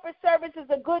 The corporate services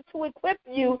are good to equip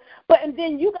you, and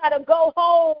then you got to go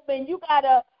home and you got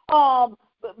to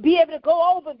be able to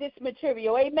go over this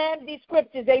material. Amen. These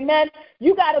scriptures. Amen.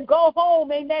 You got to go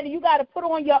home. Amen. You got to put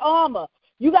on your armor.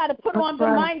 You got to put on the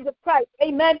mind of Christ.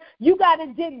 Amen. You got to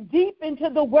dig deep into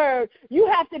the word. You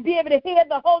have to be able to hear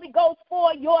the Holy Ghost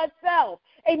for yourself.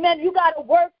 Amen. You got to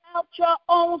work out your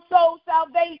own soul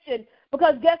salvation.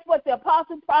 Because guess what? The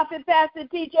apostle, prophet, pastor,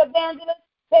 teacher, evangelist,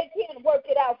 they can't work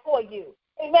it out for you.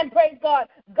 Amen. Praise God.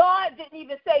 God didn't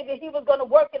even say that he was going to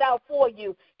work it out for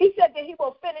you. He said that he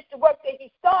will finish the work that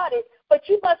he started, but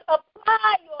you must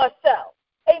apply yourself.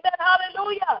 Amen.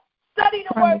 Hallelujah. Study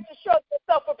the word to show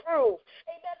yourself approved.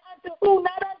 Amen. Unto who?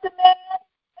 Not unto man.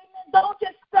 Amen. Don't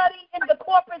just study in the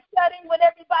corporate setting when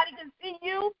everybody can see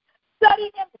you. Study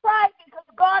in private, because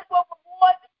God will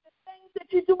reward the things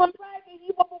that you do in private.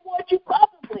 He will reward you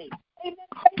publicly. Amen.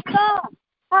 Praise God.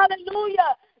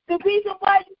 Hallelujah. The reason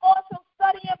why you also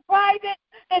study in private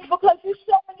is because you're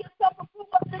showing yourself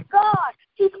approved unto God.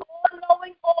 He's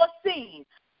all-knowing, all-seeing.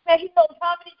 And he knows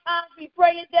how many times we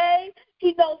pray a day.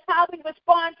 He knows how we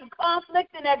respond to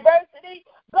conflict and adversity.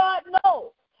 God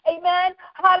knows. Amen.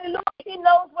 Hallelujah. He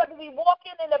knows whether we're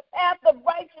walking in the path of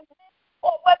righteousness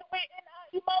or whether we're in our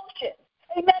emotions.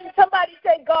 Amen. Somebody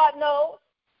say God knows.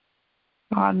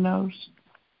 God knows.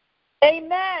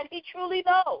 Amen. He truly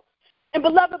knows. And,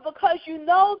 beloved, because you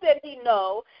know that he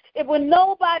knows, when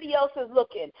nobody else is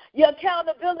looking, your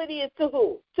accountability is to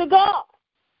who? To God.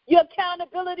 Your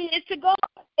accountability is to God.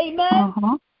 Amen?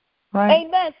 Uh-huh. Right.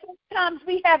 Amen. Sometimes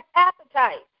we have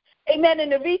appetite. Amen.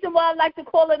 And the reason why I like to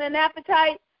call it an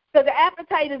appetite, because the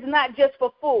appetite is not just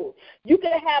for food. You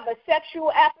can have a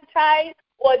sexual appetite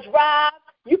or drive.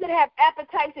 You can have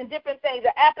appetites in different things,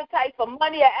 an appetite for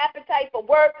money, an appetite for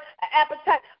work, an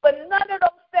appetite. But none of those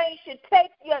things should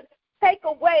take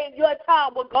away your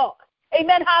time with God.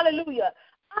 Amen. Hallelujah.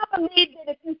 I believe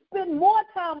that if you spend more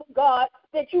time with God,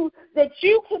 that you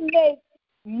can make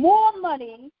more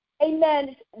money,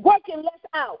 amen, working less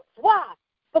hours. Why?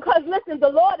 Because, listen, the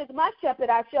Lord is my shepherd,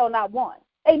 I shall not want.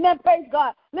 Amen, praise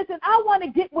God. Listen, I want to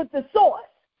get with the source.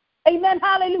 Amen,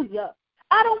 hallelujah.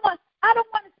 I don't want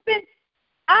to spend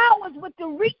hours with the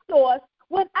resource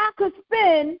when I could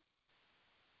spend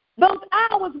those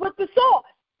hours with the source.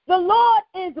 The Lord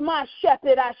is my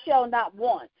shepherd, I shall not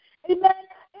want. Amen.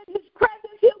 In his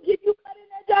presence, he'll give you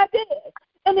cutting-edge ideas.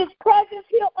 In his presence,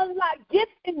 he'll unlock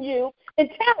gifts in you and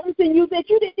talents in you that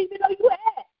you didn't even know you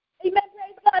had. Amen.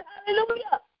 Praise God.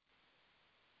 Hallelujah.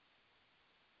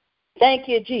 Thank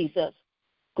you, Jesus.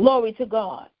 Glory to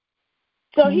God.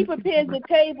 So he prepares the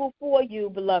table for you,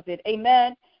 beloved.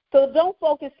 Amen. So don't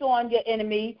focus on your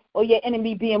enemy or your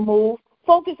enemy being moved.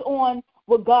 Focus on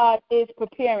what God is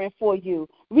preparing for you.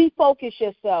 Refocus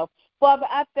yourself. Father,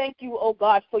 I thank you, oh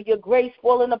God, for your grace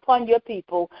falling upon your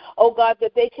people. Oh God,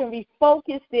 that they can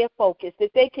refocus their focus,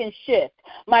 that they can shift.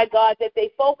 My God, that their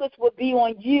focus will be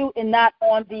on you and not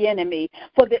on the enemy.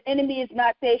 For the enemy is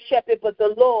not their shepherd, but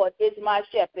the Lord is my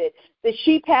shepherd. The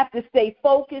sheep have to stay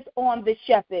focused on the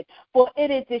shepherd, for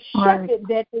it is the shepherd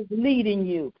that is leading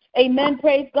you. Amen.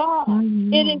 Praise God.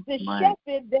 Mm-hmm. It is the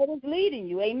shepherd that is leading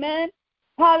you. Amen.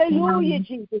 Hallelujah,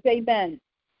 Jesus. Amen.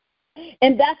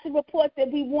 And that's the report that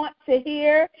we want to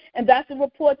hear, and that's the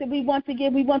report that we want to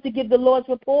give. We want to give the Lord's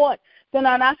report. So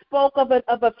now I spoke of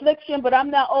affliction, but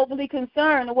I'm not overly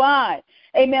concerned. Why?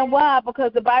 Amen. Why?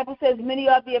 Because the Bible says many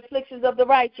are the afflictions of the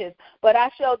righteous, but I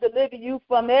shall deliver you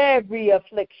from every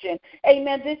affliction.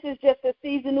 Amen. This is just a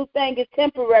seasonal thing. It's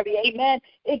temporary. Amen.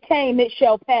 It came, it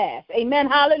shall pass. Amen.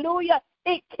 Hallelujah.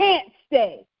 It can't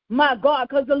stay, my God,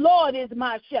 because the Lord is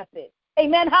my shepherd.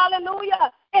 Amen.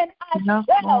 Hallelujah. And I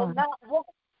shall not want.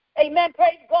 Amen.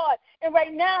 Praise God. And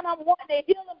right now I'm wanting to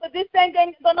heal him, but this thing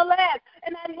ain't going to last.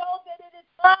 And I know that it is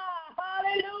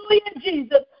hallelujah,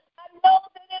 Jesus. I know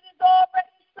that it is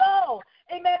already so.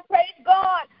 Amen. Praise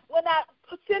God. When I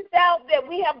sent out that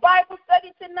we have Bible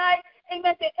study tonight,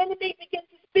 amen, the enemy began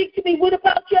to speak to me. What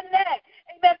about your neck?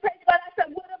 Amen. Praise God. I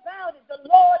said, what about it? The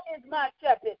Lord is my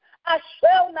shepherd. I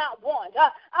shall not want.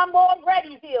 I'm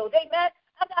already healed. Amen.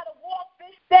 I got to walk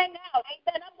this thing out.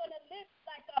 Amen. I'm going to live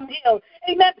like I'm healed.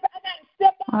 Amen. I got to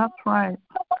step out. That's right.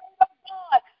 The word of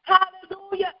God.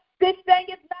 Hallelujah. This thing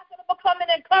is not going to become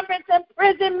an encumbrance and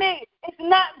prison me. It's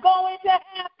not going to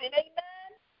happen.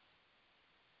 Amen.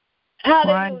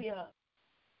 Hallelujah. Right.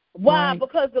 Why? Right.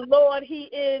 Because the Lord, he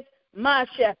is my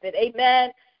shepherd. Amen.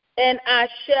 And I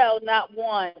shall not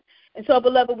want. And so,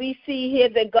 beloved, we see here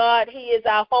that God, he is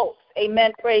our host.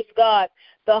 Amen. Praise God.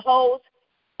 The host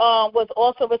was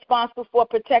also responsible for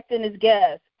protecting his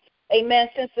guests. Amen.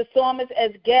 Since the psalmist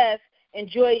as guest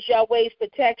enjoys Yahweh's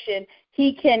protection,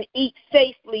 he can eat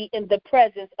safely in the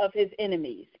presence of his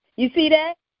enemies. You see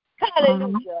that?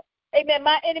 Hallelujah. Amen.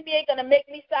 My enemy ain't going to make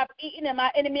me stop eating, and my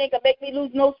enemy ain't going to make me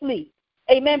lose no sleep.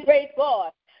 Amen. Praise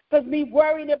God. Because me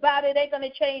worrying about it ain't going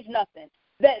to change nothing.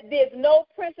 That there's no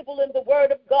principle in the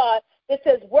word of God that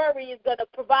says worry is going to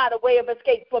provide a way of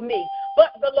escape for me, but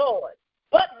the Lord.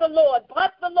 But the Lord.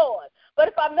 But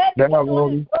if I meditate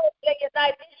on his word day and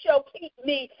night, it shall keep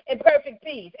me in perfect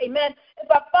peace. Amen. If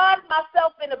I find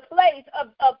myself in a place of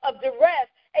duress,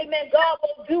 amen, God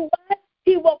will do what?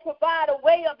 He will provide a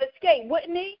way of escape,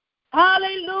 wouldn't he?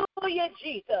 Hallelujah,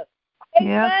 Jesus.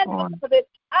 Amen. Yes,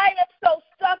 I am so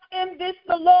stuck in this.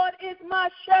 The Lord is my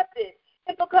shepherd.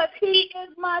 And because he is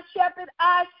my shepherd,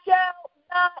 I shall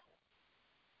not,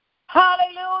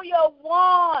 hallelujah,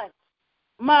 want.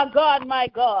 My God, my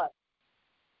God.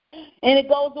 And it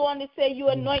goes on to say, you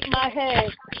anoint my head.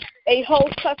 A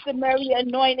host customary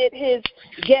anointed his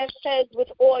guest heads with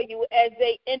oil as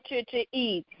they enter to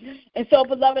eat. And so,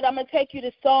 beloved, I'm going to take you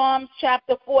to Psalms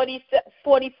chapter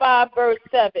 45, verse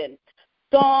 7.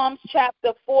 Psalms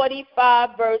chapter 45,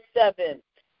 verse 7.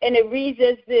 And it reads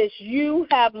as this: you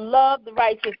have loved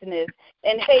righteousness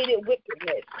and hated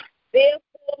wickedness.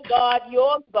 Therefore, God,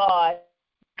 your God,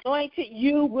 anointed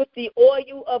you with the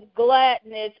oil of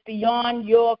gladness beyond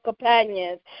your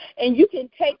companions. And you can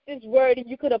take this word and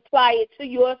you could apply it to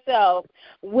yourself.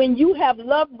 When you have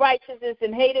loved righteousness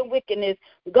and hated wickedness,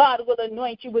 God will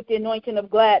anoint you with the anointing of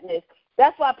gladness.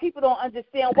 That's why people don't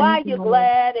understand why you're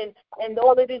glad and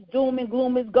all of this doom and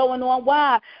gloom is going on.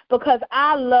 Why? Because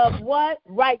I love what?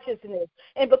 Righteousness.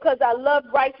 And because I love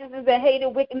righteousness and hated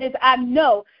wickedness, I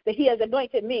know that he has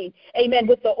anointed me, amen,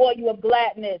 with the oil of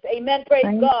gladness. Amen, praise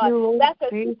God. That's a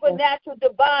supernatural,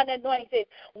 divine anointing.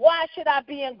 Why should I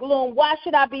be in gloom? Why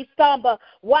should I be somber?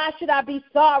 Why should I be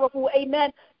sorrowful?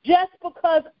 Amen. Just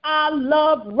because I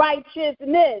love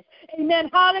righteousness. Amen.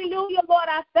 Hallelujah, Lord.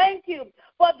 I thank you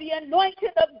for the anointing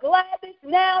of gladness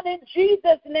now in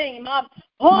Jesus' name.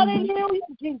 Hallelujah,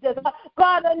 Jesus.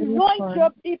 God, anoint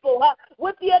your people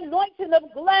with the anointing of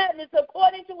gladness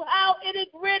according to how it is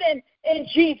written in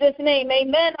Jesus' name.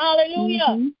 Amen.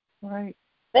 Hallelujah. Right.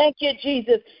 Thank you,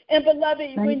 Jesus. And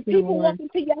beloved, when people walk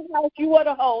into your house, you are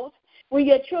the host. When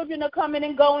your children are coming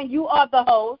and going, you are the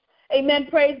host. Amen.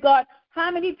 Praise God. How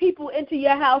many people enter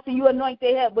your house and you anoint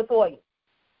their head with oil?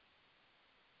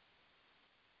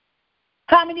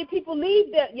 How many people leave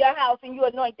your house and you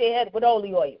anoint their head with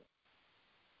holy oil?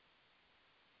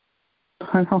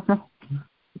 I don't know.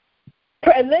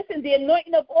 Listen, the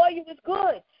anointing of oil is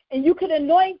good. And you can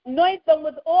anoint them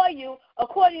with oil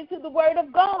according to the word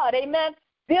of God. Amen.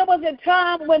 There was a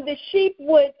time when the sheep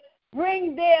would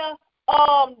bring their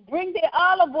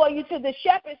olive oil to the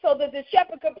shepherd so that the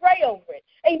shepherd could pray over it.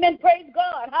 Amen. Praise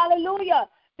God. Hallelujah.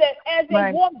 That as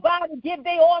they walked by to give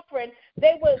their offering,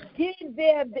 they would give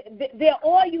their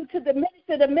oil to the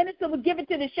minister. The minister would give it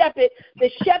to the shepherd. The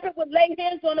shepherd would lay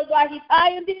hands on it while he's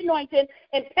high in the anointing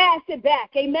and pass it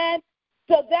back. Amen.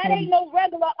 So that ain't no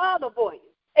regular olive oil.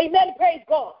 Amen. Praise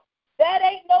God. That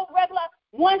ain't no regular.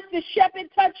 Once the shepherd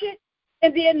touch it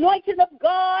and the anointing of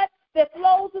God that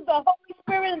flows with the Holy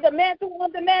Spirit and the mantle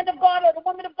on the man of God or the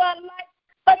woman of God life,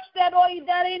 touch that oil.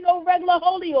 That ain't no regular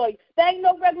holy oil. That ain't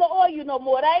no regular oil no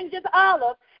more. That ain't just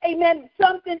olive. Amen.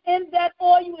 Something in that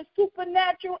oil is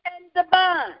supernatural and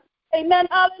divine. Amen.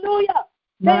 Hallelujah.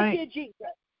 Thank you,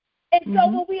 Jesus. And so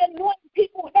when we anoint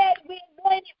people's head, we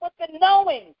anoint it with the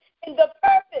knowing and the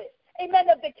purpose, amen,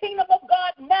 of the kingdom of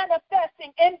God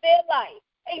manifesting in their life.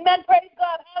 Amen. Praise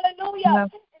God. Hallelujah.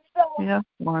 Yes,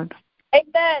 Lord.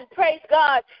 Amen. Praise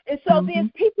God. And so there's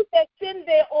people that send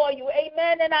their oil.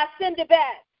 Amen. And I send it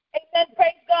back. Amen.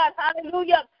 Praise God.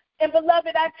 Hallelujah. And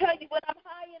beloved, I tell you, when I'm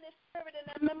high in the spirit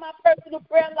and I'm in my personal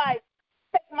prayer life,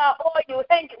 take my oil,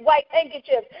 white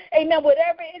handkerchiefs, amen,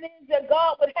 whatever it is that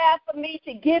God would have for me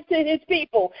to give to his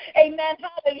people, amen,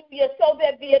 hallelujah, so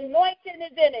that the anointing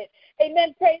is in it,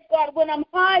 amen, praise God, when I'm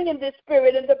high in the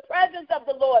spirit, in the presence of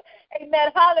the Lord,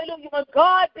 amen, hallelujah, when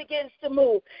God begins to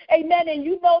move, amen, and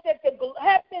you know that the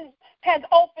heavens has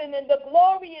opened and the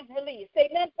glory is released,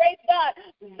 amen, praise God,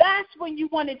 that's when you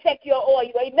want to take your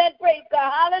oil, amen, praise God,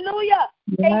 hallelujah,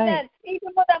 amen,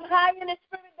 even when I'm high in the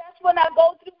spirit, that's when I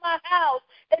go through my house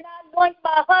and I anoint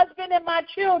my husband and my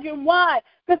children. Why?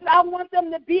 Because I want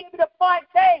them to be able to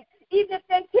partake, even if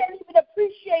they can't even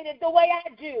appreciate it the way I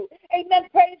do. Amen.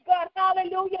 Praise God.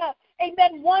 Hallelujah.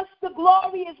 Amen. Once the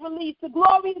glory is released, the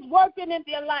glory is working in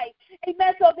their life.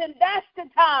 Amen. So then that's the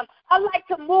time. I like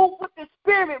to move with the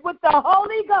Spirit, with the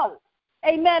Holy Ghost.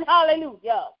 Amen.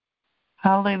 Hallelujah.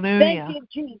 Hallelujah. Thank you,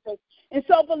 Jesus. And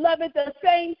so, beloved, the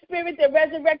same Spirit that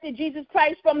resurrected Jesus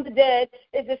Christ from the dead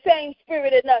is the same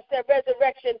Spirit in us, that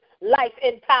resurrection, life,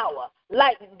 and power,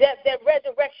 like that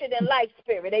resurrection and life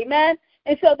Spirit. Amen?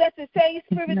 And so that's the same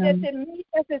Spirit that's in me.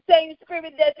 That's the same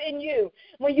Spirit that's in you.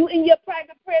 When you in your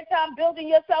private prayer time building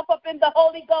yourself up in the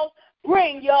Holy Ghost,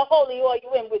 bring your holy oil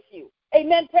in with you.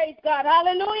 Amen. Praise God.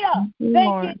 Hallelujah.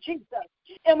 Thank you, Jesus.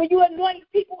 And when you anoint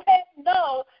people's heads,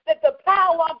 know that the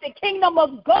power of the kingdom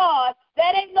of God,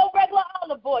 that ain't no regular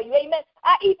olive oil. Amen.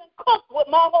 I even cook with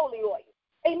my holy oil.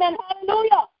 Amen.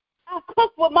 Hallelujah. I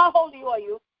cook with my holy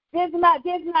oil. There's not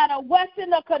a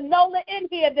Western or canola in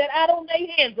here that I don't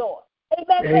lay hands on.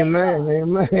 Amen. Amen.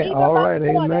 Amen. All right.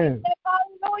 Amen.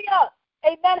 Hallelujah.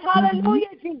 Amen. Hallelujah,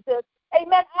 Jesus.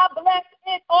 Amen. I bless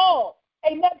it all.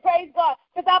 Amen. Praise God.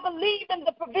 Because I believe in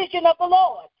the provision of the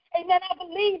Lord. Amen. I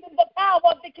believe in the power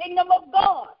of the kingdom of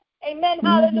God. Amen.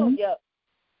 Hallelujah.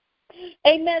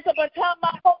 Amen. So by the time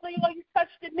my holy oil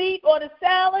touched the meat or the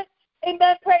salad,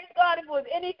 amen. Praise God. If it was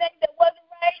anything that wasn't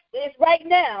right, it's right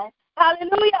now.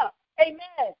 Hallelujah.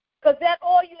 Amen. Because that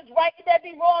oil is right and that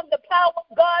be wrong. The power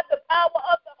of God, the power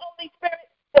of the Holy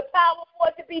Spirit, the power for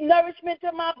it to be nourishment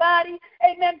to my body.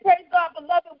 Amen. Praise God.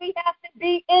 Beloved, we have to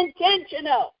be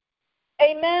intentional.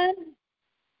 Amen.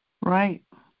 Right.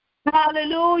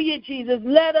 Hallelujah, Jesus.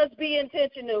 Let us be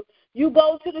intentional. You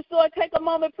go to the store, take a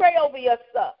moment, pray over your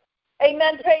stuff.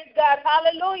 Amen. Praise God.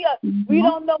 Hallelujah. We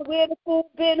don't know where the food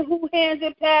been, who hands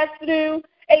it passed through.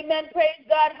 Amen. Praise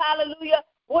God. Hallelujah.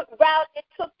 what route it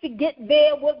took to get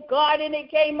there, what garden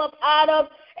it came up out of.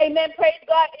 Amen, praise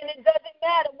God. And it doesn't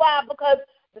matter. Why? Because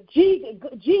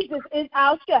Jesus is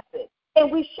our shepherd,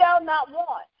 and we shall not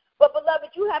want. But, beloved,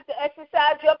 you have to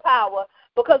exercise your power,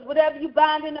 because whatever you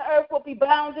bind in the earth will be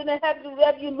bound in the heavens.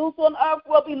 Whatever you loose on earth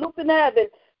will be loosed in the heavens.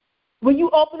 When you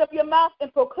open up your mouth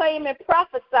and proclaim and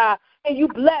prophesy, and you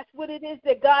bless what it is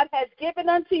that God has given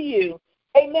unto you,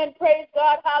 amen, praise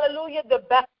God, hallelujah, the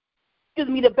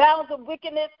bounds of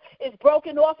wickedness is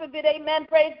broken off of it, amen,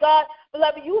 praise God.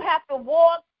 Beloved, you have to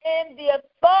walk in the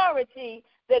authority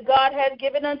that God has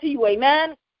given unto you,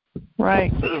 amen.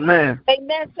 Right. Amen.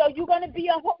 Amen. So you're going to be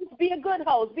a host, be a good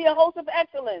host, be a host of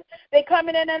excellence. They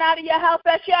coming in and out of your house,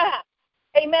 that's your house.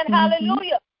 Amen. Mm-hmm.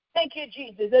 Hallelujah. Thank you,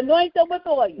 Jesus. Anoint them with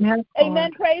oil. Yes, amen.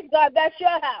 Lord. Praise God. That's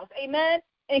your house. Amen.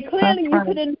 And clearly you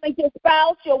could anoint your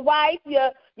spouse, your wife,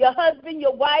 your husband,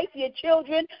 your wife, your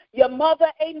children, your mother.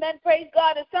 Amen. Praise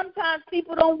God. And sometimes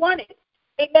people don't want it.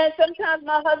 Amen. Sometimes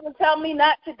my husband tell me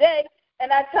not today,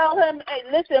 and I tell him, hey,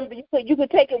 listen, you can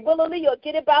take it willingly or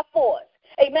get it by force.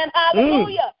 Amen.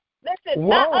 Hallelujah.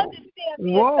 Listen, I understand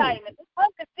the assignment. I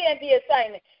understand the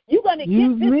assignment. You're going to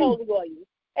get this holy oil.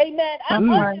 Amen. I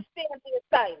understand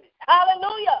the assignment.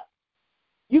 Hallelujah.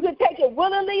 You can take it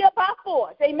willingly or by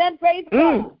force. Amen. Praise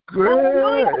God.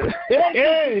 Hallelujah.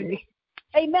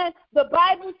 Amen. The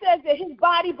Bible says that his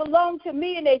body belongs to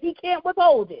me and that he can't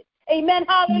withhold it. Amen.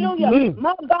 Hallelujah. Mm-hmm.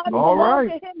 My body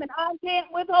belongs to him and I can't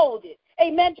withhold it.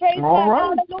 Amen. Praise God.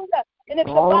 Hallelujah. And if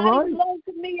the body belongs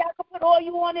to me, I can put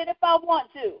oil on it if I want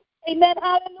to. Amen.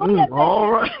 Hallelujah.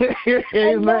 All right.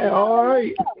 Amen. All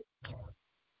right.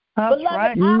 Beloved,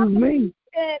 I believe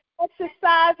in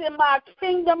exercising my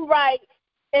kingdom rights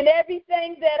in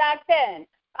everything that I can.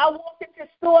 I walk into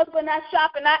stores when I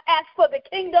shop and I ask for the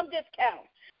kingdom discount.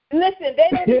 Listen, they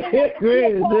don't even have to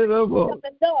be a part of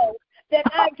to know that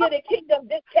I get a kingdom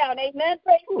discount. Amen.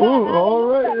 Praise God.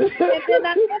 Hallelujah. And then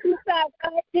I emphasize,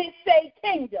 I did say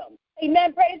kingdom.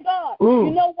 Amen. Praise God.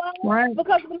 You know why? Right.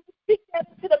 Because when I speak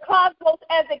to the cosmos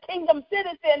as a kingdom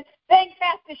citizen, things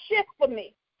have to shift for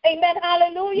me. Amen.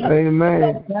 Hallelujah.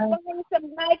 Amen. So I bring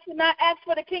some nights and I asked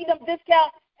for the kingdom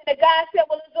discount. And the guy said,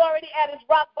 well, it's already at its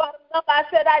rock bottom number. I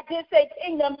said, I did say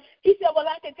kingdom. He said, well,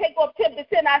 I can take off 10%.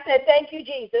 I said, thank you,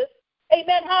 Jesus.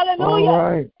 Amen. Hallelujah.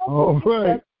 All right. All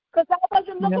right. Because I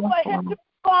wasn't looking for him to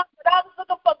respond, but I was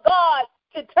looking for God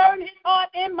to turn his heart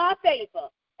in my favor.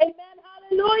 Amen.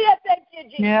 Hallelujah. Thank you,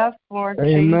 Jesus. Yes, Lord.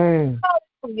 Amen.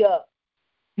 Hallelujah.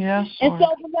 Yes, and Lord.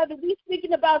 So, beloved, we're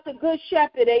speaking about the good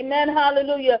shepherd. Amen.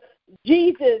 Hallelujah.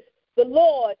 Jesus, the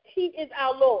Lord, he is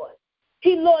our Lord.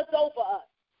 He lords over us.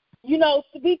 You know,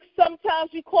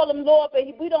 sometimes we call him Lord, but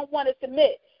we don't want to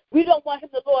submit. We don't want him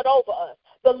to lord over us.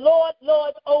 The Lord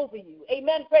lords over you.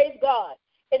 Amen. Praise God.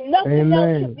 And nothing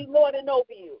else should be lording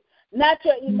over you. Not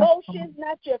your emotions,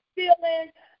 not your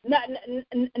feelings, not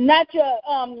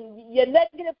your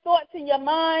negative thoughts in your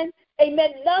mind. Amen.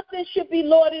 Nothing should be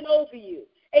lording over you.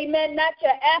 Amen. Not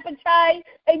your appetite.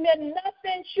 Amen.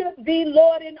 Nothing should be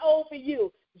lording over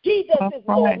you. Jesus is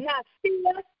Lord, not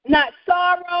fear, not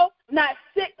sorrow, not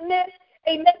sickness.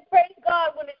 Amen. Praise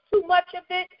God. When it's too much of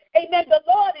it, amen. The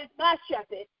Lord is my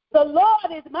shepherd. The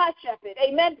Lord is my shepherd.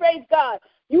 Amen. Praise God.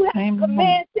 You have to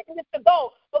command sickness to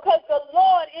go because the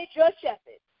Lord is your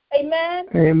shepherd. Amen.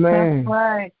 Amen.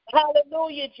 Right.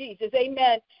 Hallelujah, Jesus.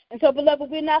 Amen. And so,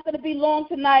 beloved, we're not going to be long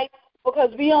tonight because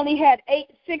we only had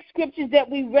 6 scriptures that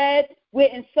we read. We're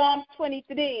in Psalm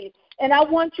 23. And I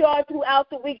want y'all throughout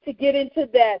the week to get into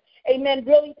that. Amen.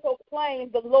 Really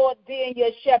proclaim the Lord being your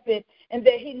shepherd and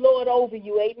that he lord over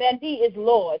you. Amen. He is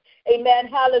Lord. Amen.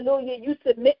 Hallelujah. You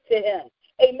submit to him.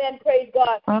 Amen. Praise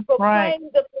God. Proclaim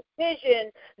the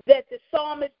provision that the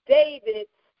psalmist David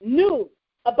knew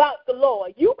about the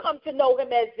Lord. You come to know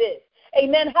him as this.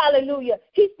 Amen. Hallelujah.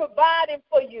 He's providing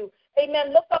for you.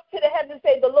 Amen. Look up to the heavens and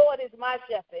say, the Lord is my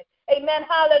shepherd. Amen.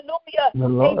 Hallelujah.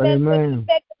 Amen. When he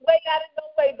takes the way out of the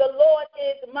way, the Lord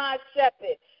is my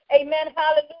shepherd. Amen.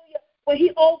 Hallelujah. When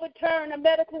he overturned a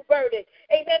medical verdict.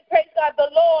 Amen. Praise God. The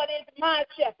Lord is my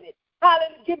shepherd.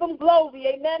 Hallelujah. Give him glory.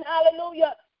 Amen.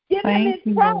 Hallelujah. Give him his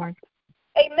praise.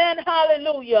 Amen.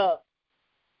 Hallelujah.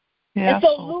 Yes, and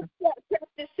so Luke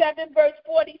chapter 7, verse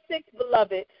 46,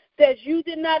 beloved, says, you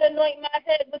did not anoint my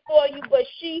head with oil, but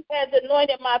she has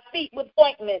anointed my feet with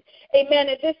ointment. Amen.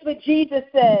 And this is what Jesus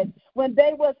said when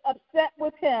they was upset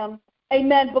with him,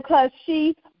 amen, because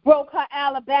she broke her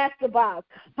alabaster box,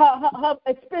 her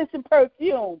expensive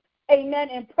perfume, amen,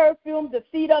 and perfumed the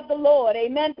feet of the Lord.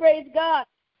 Amen. Praise God.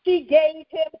 She gave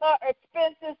him her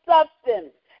expensive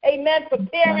substance. Amen.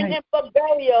 Preparing him for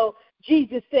burial,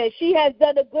 Jesus said. She has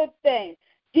done a good thing.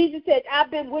 Jesus said,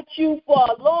 I've been with you for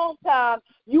a long time.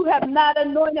 You have not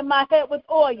anointed my head with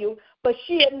oil, but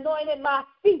she anointed my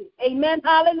feet. Amen.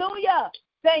 Hallelujah.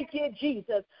 Thank you,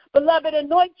 Jesus. Beloved,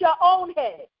 anoint your own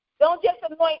head. Don't just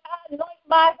anoint. I anoint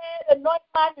my head, anoint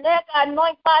my neck,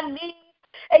 anoint my knees.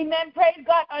 Amen. Praise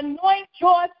God. Anoint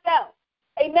yourself.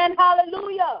 Amen.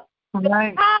 Hallelujah.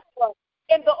 Right. The power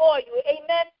in the oil.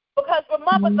 Amen. Because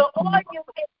remember, the oil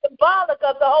is symbolic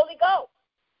of the Holy Ghost.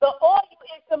 The oil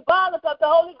is symbolic of the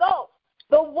Holy Ghost.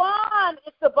 The wine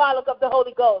is symbolic of the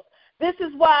Holy Ghost. This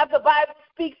is why the Bible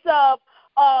speaks of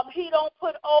he don't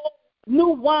put new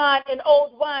wine in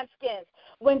old wineskins.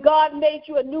 When God made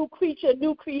you a new creature, a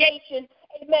new creation,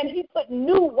 amen, he put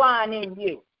new wine in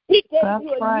you. He gave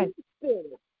you a new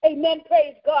spirit. Amen.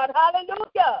 Praise God.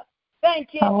 Hallelujah. Thank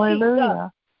you,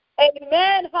 Hallelujah. Jesus.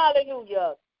 Amen.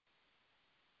 Hallelujah.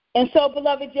 And so,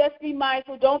 beloved, just be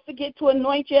mindful. Don't forget to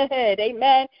anoint your head.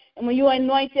 Amen. And when you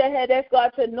anoint your head, ask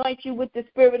God to anoint you with the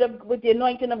with the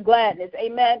anointing of gladness.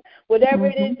 Amen. Whatever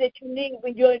it is that you need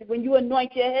when you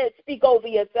anoint your head, speak over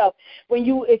yourself.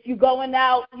 If you're going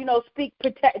out, speak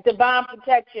divine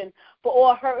protection for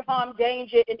all hurt, harm,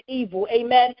 danger, and evil.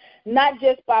 Amen. Not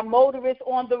just by motorists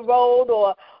on the road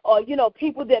or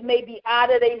people that may be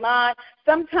out of their mind.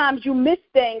 Sometimes you miss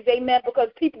things, amen, because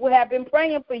people have been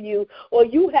praying for you, or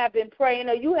you have been praying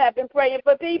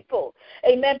for people.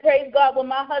 Amen. Praise God. When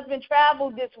my husband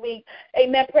traveled this week,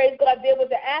 amen, praise God, there was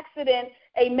an accident,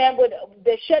 amen,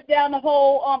 that shut down the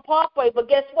whole parkway. But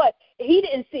guess what? He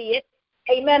didn't see it.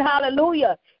 Amen.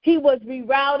 Hallelujah. He was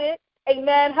rerouted.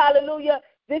 Amen. Hallelujah.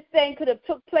 This thing could have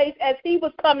took place as he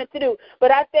was coming to do.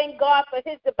 But I thank God for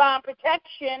his divine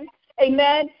protection.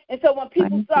 Amen. And so when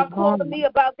people start calling me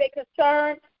about their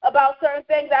concern about certain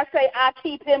things, I say I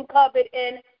keep him covered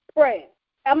in prayer.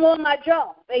 I'm on my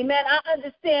job. Amen. I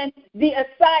understand the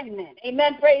assignment.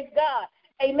 Amen. Praise God.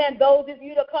 Amen. Those of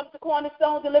you that come to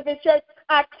Cornerstone Deliverance Church,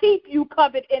 I keep you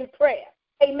covered in prayer.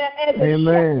 Amen. As a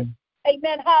shepherd.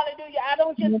 Amen. Hallelujah. I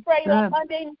don't just pray on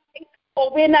Monday night,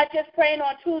 or we're not just praying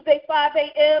on Tuesday, 5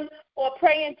 a.m., or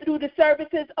praying through the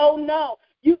services. Oh, no.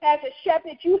 You as a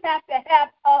shepherd, you have to have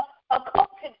a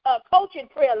coaching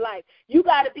prayer life. You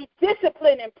got to be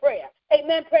disciplined in prayer.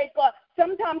 Amen. Praise God.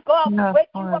 Sometimes God will wake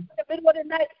you up in the middle of the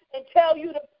night and tell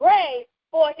you to pray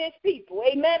for his people.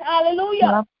 Amen.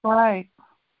 Hallelujah. That's right.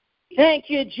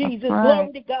 Thank you, Jesus.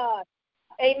 Glory to God.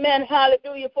 Amen.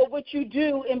 Hallelujah. For what you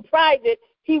do in private,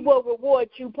 he will reward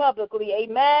you publicly.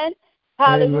 Amen.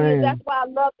 Hallelujah. Amen. That's why I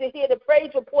love to hear the praise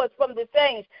reports from the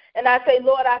saints. And I say,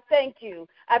 Lord, I thank you.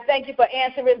 I thank you for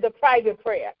answering the private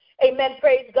prayer. Amen.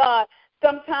 Praise God.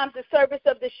 Sometimes the service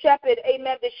of the shepherd,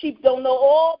 amen, the sheep don't know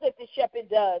all that the shepherd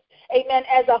does. Amen.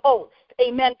 As a host.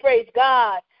 Amen. Praise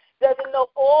God. Doesn't know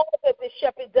all that the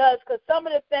shepherd does, because some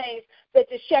of the things that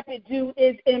the shepherd do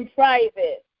is in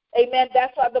private. Amen.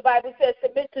 That's why the Bible says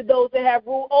submit to those that have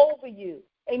rule over you.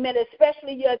 Amen.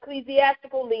 Especially your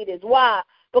ecclesiastical leaders. Why?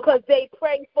 Because they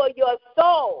pray for your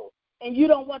soul, and you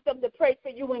don't want them to pray for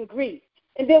you in grief.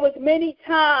 And there was many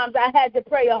times I had to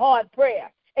pray a hard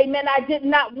prayer. Amen. I did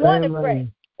not want to pray.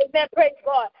 Amen. Praise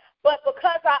God. But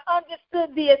because I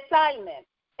understood the assignment,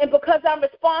 and because I'm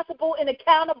responsible and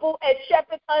accountable as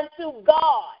shepherd unto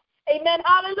God. Amen.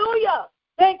 Hallelujah.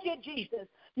 Thank you, Jesus.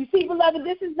 You see, beloved,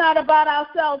 this is not about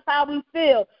ourselves, how we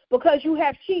feel. Because you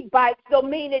have sheep bites don't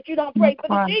mean that you don't pray for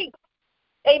the sheep.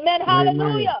 Amen.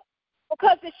 Hallelujah.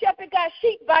 Because the shepherd got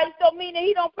sheep bites don't mean that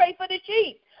he don't pray for the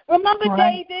sheep. Remember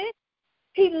David?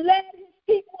 He led his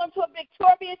people into a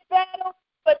victorious battle,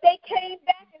 but they came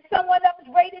back and someone else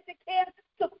raided the camp,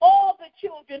 took all the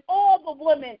children, all the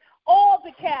women, all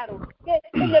the cattle.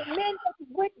 And the men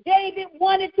with David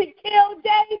wanted to kill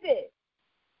David.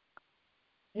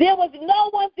 There was no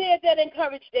one there that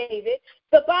encouraged David.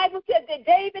 The Bible said that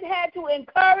David had to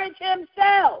encourage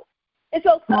himself. And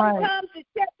so sometimes the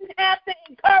shepherd has to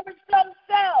encourage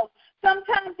themselves.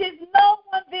 Sometimes there's no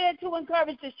one there to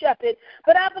encourage the shepherd.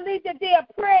 But I believe that there are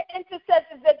prayer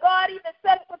intercessors that God even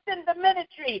set up within the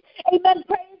ministry. Amen.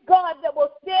 Praise God, that will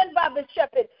stand by the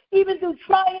shepherd, even through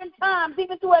trying times,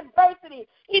 even through adversity,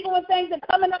 even when things are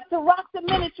coming up to rock the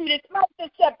ministry, to smoke the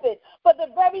shepherd, for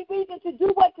the very reason to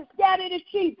do what? To scatter the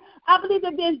sheep. I believe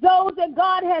that there's those that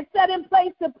God has set in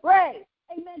place to pray.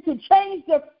 Amen. To change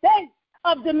the face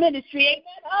of the ministry.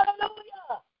 Amen.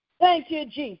 Hallelujah. Thank you,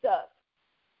 Jesus.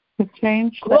 To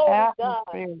change the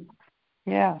atmosphere.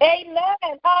 Yeah.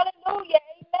 Amen. Hallelujah.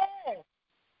 Amen.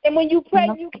 And when you pray,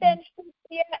 you can shift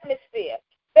the atmosphere.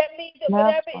 That means that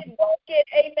whatever is broken,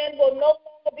 amen, will no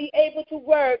longer be able to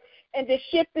work. And the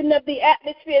shifting of the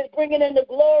atmosphere is bringing in the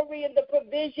glory and the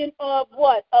provision of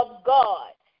what? Of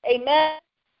God. Amen.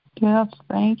 Yes.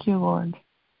 Thank you, Lord.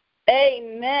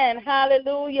 Amen.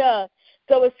 Hallelujah.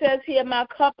 So it says here, my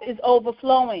cup is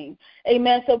overflowing.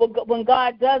 Amen. So when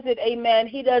God does it, amen,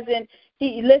 he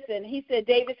said,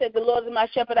 David said, the Lord is my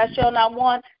shepherd, I shall not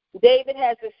want. David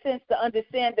has the sense to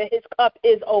understand that his cup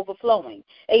is overflowing.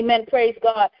 Amen. Praise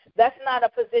God. That's not a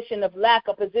position of lack,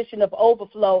 a position of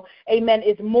overflow. Amen.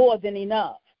 It's more than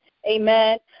enough.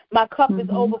 Amen. My cup is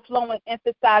overflowing,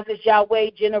 emphasizes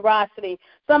Yahweh generosity.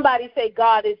 Somebody say,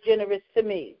 God is generous to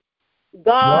me.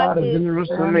 God is generous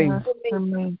to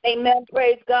me. Amen.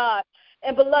 Praise God.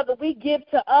 And beloved, we give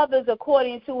to others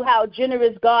according to how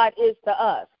generous God is to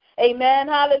us. Amen.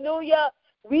 Hallelujah.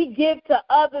 We give to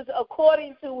others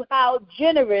according to how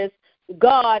generous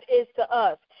God is to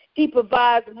us. He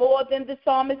provides more than the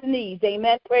psalmist needs.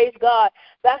 Amen. Praise God.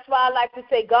 That's why I like to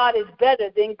say God is better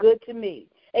than good to me.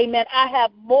 Amen. I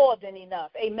have more than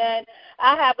enough. Amen.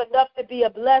 I have enough to be a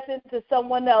blessing to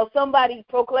someone else. Somebody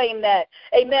proclaim that.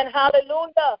 Amen.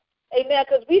 Hallelujah. Amen.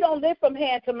 Because we don't live from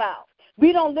hand to mouth.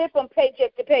 We don't live from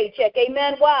paycheck to paycheck.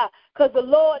 Amen. Why? Because the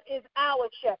Lord is our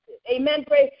shepherd. Amen.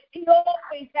 Praise. He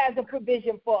always has a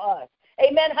provision for us.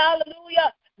 Amen.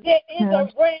 Hallelujah. There is a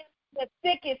ram in the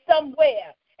thicket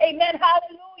somewhere. Amen.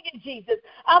 Hallelujah, Jesus.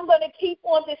 I'm going to keep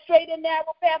on the straight and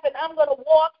narrow path, and I'm going to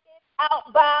walk it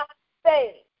out by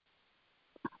faith.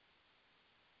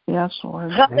 Yes,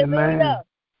 Lord. Hallelujah. Amen.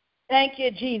 Thank you,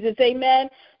 Jesus. Amen.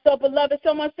 So, beloved,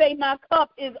 someone say, my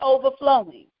cup is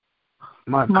overflowing.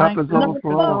 My cup is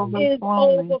overflowing. My cup is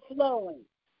overflowing.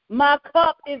 My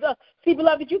cup is see,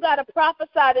 beloved, you got to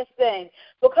prophesy this thing,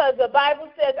 because the Bible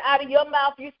says out of your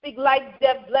mouth you speak life,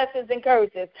 death, blessings, and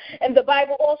curses. And the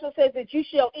Bible also says that you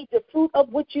shall eat the fruit of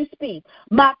which you speak.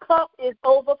 My cup is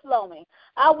overflowing.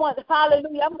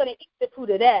 Hallelujah, I'm going to eat the fruit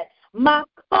of that. My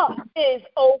cup is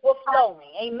overflowing.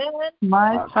 Amen.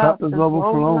 My cup is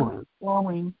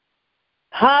overflowing.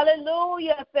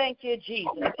 Hallelujah. Thank you,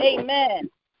 Jesus. Amen.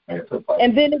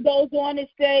 And then it goes on to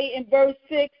say in verse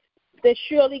 6 that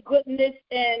surely goodness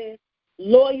and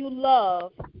loyal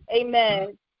love,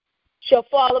 amen, shall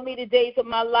follow me the days of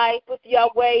my life with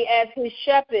Yahweh as his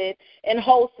shepherd and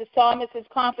host. The psalmist is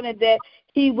confident that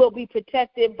he will be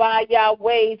protected by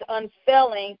Yahweh's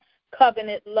unfailing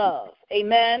covenant love.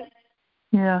 Amen.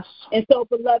 Yes. And so,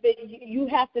 beloved, you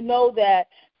have to know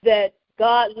that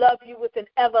God loves you with an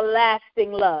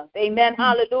everlasting love. Amen.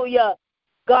 Hallelujah.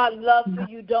 God loves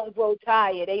you. Don't grow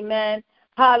tired. Amen.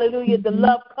 Hallelujah. The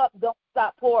love cup don't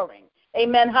stop pouring.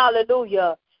 Amen.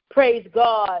 Hallelujah. Praise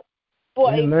God.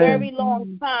 For a very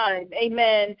long time,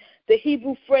 amen, the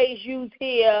Hebrew phrase used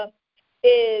here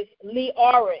is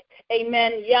li'arik.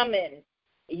 Amen.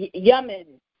 Yamin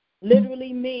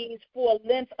literally means for a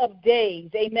length of days.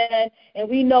 Amen. And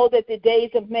we know that the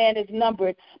days of man is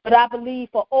numbered. But I believe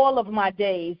for all of my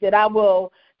days that I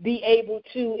will be able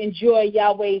to enjoy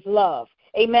Yahweh's love.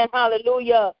 Amen.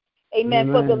 Hallelujah.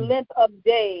 Amen. For the length of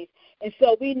days. And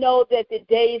so we know that the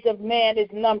days of man is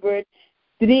numbered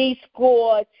 10. Each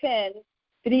score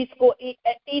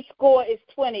is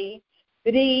 20.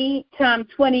 3 times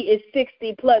 20 is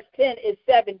 60 plus 10 is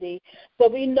 70. So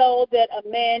we know that a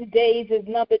man's days is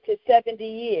numbered to 70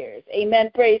 years. Amen.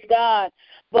 Praise God.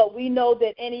 But we know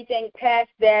that anything past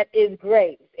that is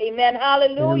grace. Amen.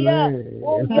 Hallelujah. Amen.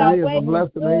 Oh, Yahweh is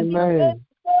blessed. Amen.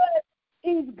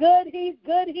 He's good. He's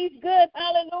good. He's good.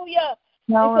 Hallelujah.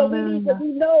 Hallelujah.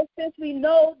 And so since we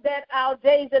know that our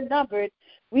days are numbered,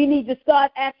 we need to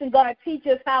start asking God, teach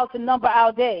us how to number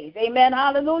our days. Amen.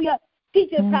 Hallelujah.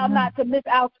 Teach us how not to miss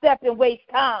our step and waste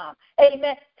time.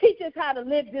 Amen. Teach us how to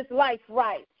live this life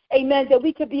right. Amen. That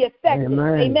we could be effective.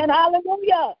 Amen.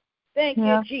 Hallelujah. Thank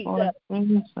you, Jesus.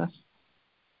 Jesus.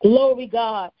 Glory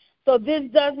God. So this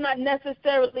does not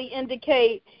necessarily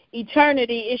indicate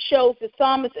eternity. It shows the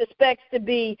psalmist expects to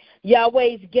be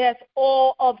Yahweh's guest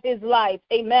all of his life.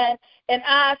 Amen. And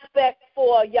I expect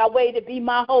for Yahweh to be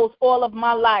my host all of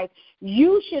my life.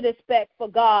 You should expect for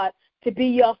God to be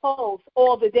your host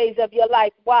all the days of your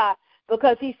life. Why?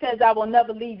 Because he says, I will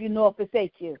never leave you nor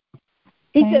forsake you.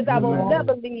 He says, I will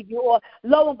never leave you, or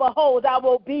lo and behold, I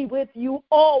will be with you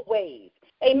always.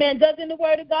 Amen. Doesn't the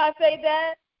word of God say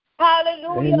that?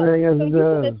 Hallelujah. Amen. So you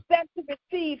can expect to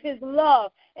receive his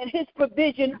love and his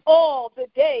provision all the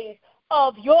days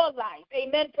of your life.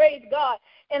 Amen. Praise God.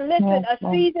 And listen, a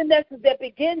season that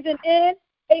begins and ends,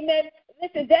 amen.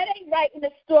 Listen, that ain't writing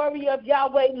the story of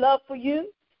Yahweh's love for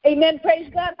you. Amen.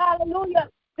 Praise God. Hallelujah.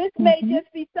 This may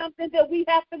just be something that we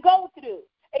have to go through.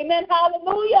 Amen.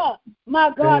 Hallelujah.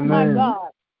 My God, my God.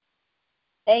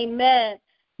 Amen.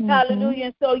 Hallelujah.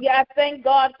 And so, I thank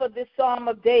God for this Psalm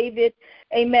of David.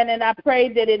 Amen. And I pray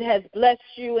that it has blessed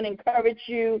you and encouraged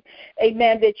you.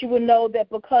 Amen. That you will know that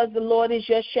because the Lord is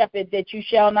your shepherd, that you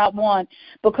shall not want.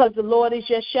 Because the Lord is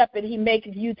your shepherd, he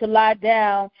maketh you to lie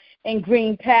down in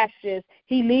green pastures.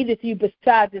 He leadeth you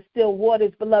beside the still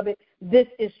waters, beloved. This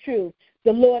is true.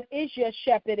 The Lord is your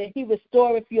shepherd, and he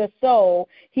restoreth your soul.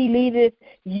 He leadeth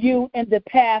you in the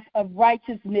path of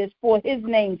righteousness for his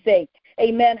name's sake.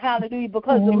 Amen. Hallelujah.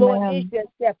 Because the Lord is your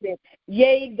shepherd.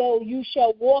 Yea, though you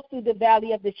shall walk through the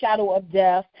valley of the shadow of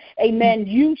death. Amen.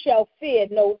 You shall fear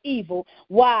no evil.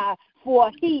 Why? For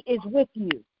he is with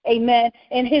you. Amen.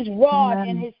 And his rod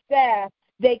and his staff,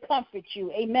 they comfort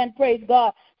you. Amen. Praise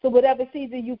God. So whatever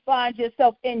season you find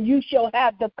yourself in, you shall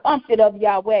have the comfort of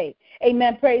Yahweh.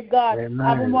 Amen. Praise God.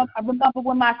 I remember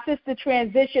when my sister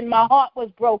transitioned, my heart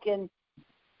was broken.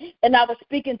 And I was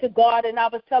speaking to God, and I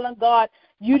was telling God,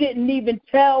 you didn't even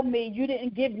tell me. You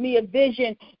didn't give me a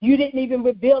vision. You didn't even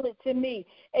reveal it to me.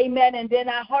 Amen. And then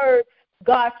I heard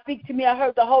God speak to me. I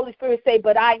heard the Holy Spirit say,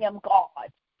 but I am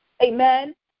God.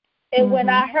 Amen. And when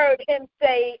I heard him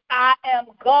say, I am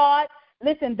God,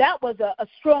 listen, that was a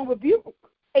strong rebuke.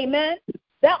 Amen.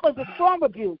 That was a strong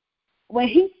rebuke. When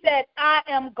he said, I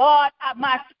am God,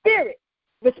 my spirit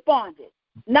responded.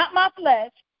 Not my flesh.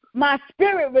 My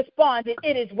spirit responded,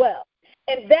 it is well.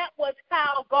 And that was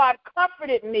how God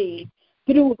comforted me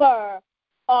through her,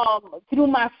 through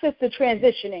my sister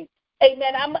transitioning.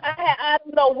 Amen. I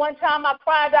don't know, one time I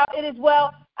cried out, it is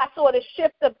well. I saw the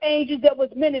shift of angels that was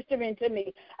ministering to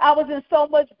me. I was in so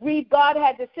much grief, God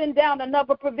had to send down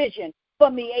another provision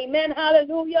for me. Amen.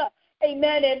 Hallelujah.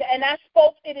 Amen. And I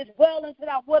spoke, it is well, until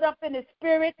I went up in the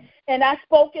spirit, and I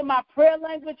spoke in my prayer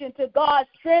language until God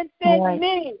strengthened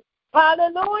me.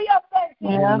 Hallelujah. Thank you.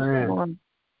 Amen.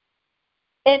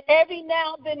 And every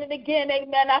now and again,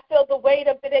 amen, I feel the weight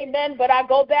of it, amen, but I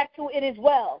go back to it as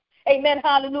well. Amen,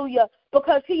 hallelujah,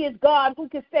 because he is God who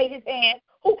can stay his hand,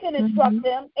 who can instruct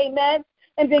him, amen.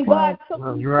 And then God took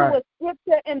me to a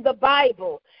scripture in the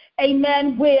Bible,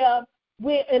 amen, where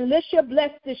Elisha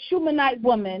blessed the Shunammite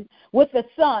woman with a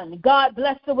son. God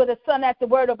blessed her with a son at the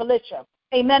word of Elisha.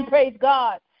 Amen, praise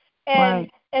God. And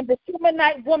the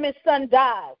Shunammite woman's son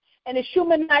died. And the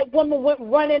Shunammite woman went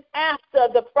running after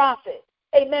the prophet.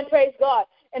 Amen, praise God.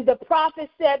 And the prophet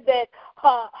said that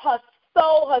her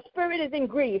soul, her spirit is in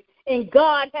grief, and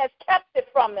God has kept it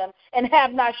from him and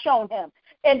have not shown him.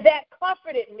 And that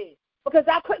comforted me, because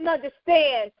I couldn't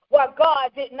understand why God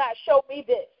did not show me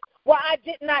this, why I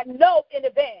did not know in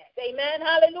advance. Amen,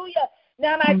 hallelujah.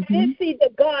 Now, I did see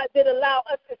that God did allow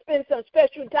us to spend some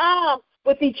special time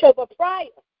with each other prior.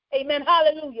 Amen,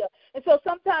 hallelujah. And so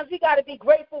sometimes we got to be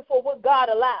grateful for what God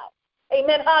allowed.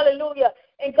 Amen, hallelujah.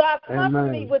 And God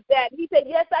comforted me with that. He said,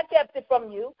 yes, I kept it from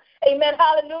you. Amen,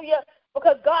 hallelujah.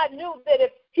 Because God knew that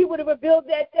if he would have revealed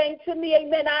that thing to me,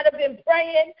 amen, I'd have been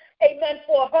praying, amen,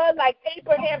 for her like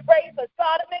Abraham prayed for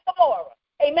Sodom and Gomorrah.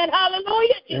 Amen,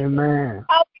 hallelujah, Jesus. Amen.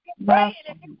 I'll be praying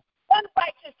if you one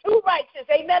righteous, two righteous.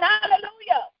 Amen,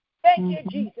 hallelujah. Thank you,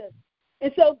 Jesus.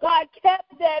 And so God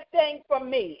kept that thing from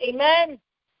me. Amen.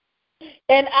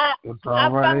 And I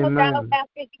found out after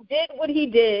he did what he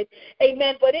did,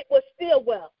 amen, but it was still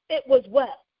well. It was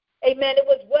well. Amen. It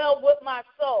was well with my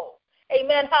soul.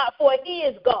 Amen. For he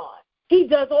is God. He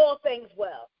does all things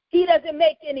well. He doesn't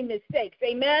make any mistakes.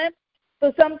 Amen.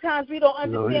 So sometimes we don't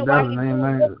understand why he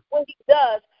does what he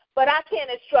does, but I can't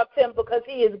instruct him because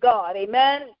he is God.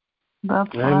 Amen.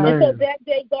 And so that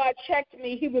day God checked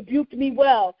me. He rebuked me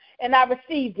well, and I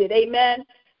received it. Amen.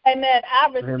 Amen. I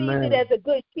received it as a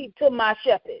good sheep to my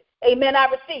shepherd. Amen. I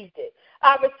received it.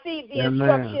 I received the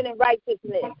instruction in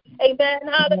righteousness. Amen.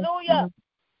 Hallelujah.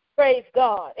 Praise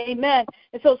God. Amen.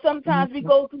 And so sometimes we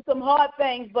go through some hard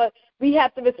things, but we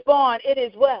have to respond. It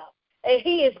is well. And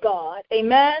he is God.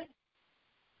 Amen.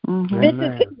 This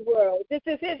is his world. This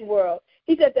is his world.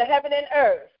 He said the heaven and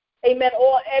earth. Amen.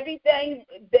 Or everything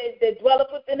that dwelleth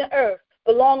within the earth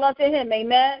belong unto him.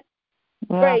 Amen.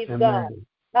 Praise God.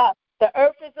 The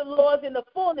earth is the Lord's and the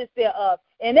fullness thereof,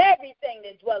 and everything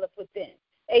that dwelleth within.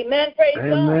 Amen. Praise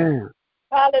God.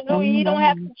 Hallelujah. You don't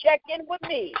have to check in with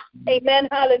me. Amen.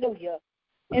 Hallelujah.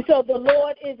 And so the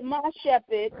Lord is my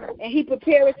shepherd, and he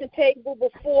prepareth a table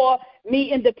before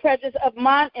me in the presence of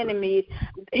mine enemies.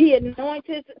 He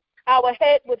anointeth our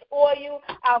head with oil,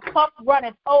 our cup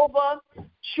runneth over.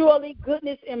 Surely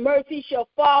goodness and mercy shall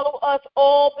follow us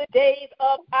all the days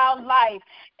of our life,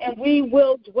 and we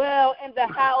will dwell in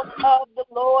the house of the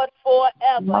Lord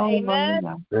forever. Amen.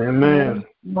 Amen.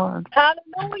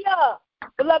 Hallelujah.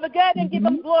 Beloved, go ahead and give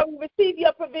him glory. Receive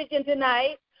your provision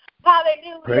tonight.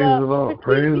 Hallelujah. Praise the Lord.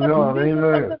 Praise God. From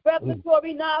Amen. the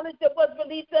revelatory knowledge that was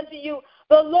released unto you.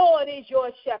 The Lord is your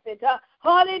shepherd.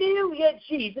 Hallelujah,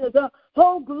 Jesus.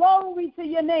 Oh, glory to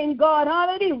your name, God.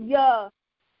 Hallelujah.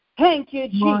 Thank you,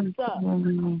 Jesus.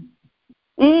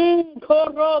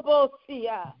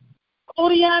 Korobosia.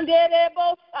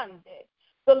 Kurianderebo Sunday.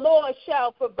 The Lord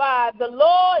shall provide. The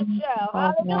Lord shall.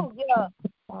 Hallelujah.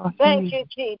 Thank you,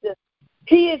 Jesus.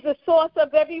 He is the source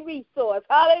of every resource.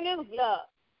 Hallelujah.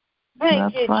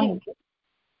 Thank you, Jesus.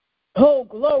 Oh,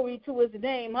 glory to his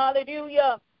name.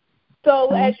 Hallelujah.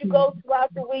 So as you go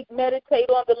throughout the week, meditate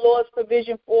on the Lord's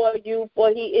provision for you,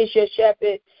 for he is your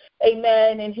shepherd.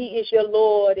 Amen. And he is your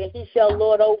Lord, and he shall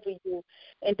lord over you.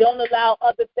 And don't allow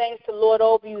other things to lord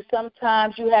over you.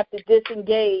 Sometimes you have to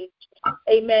disengage.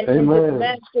 Amen. And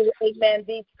dismantle, amen,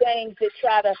 these things that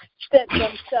try to set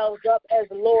themselves up as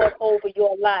Lord over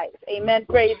your life. Amen.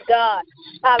 Praise God.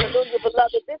 Hallelujah,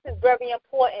 beloved. This is very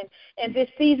important. In this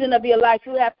season of your life,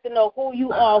 you have to know who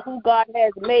you are, who God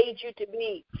has made you to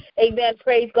be. Amen.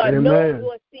 Praise God. Amen. Know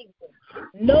your season.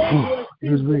 Know your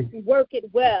season and work it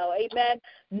well. Amen.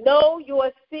 Know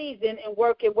your season and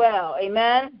work it well.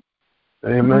 Amen.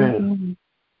 Amen.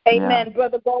 Amen. Yeah.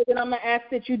 Brother Golden, I'm going to ask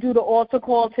that you do the altar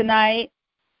call tonight.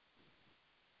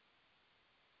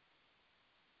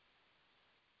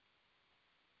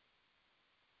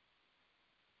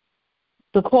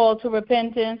 The call to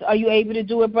repentance. Are you able to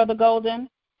do it, Brother Golden?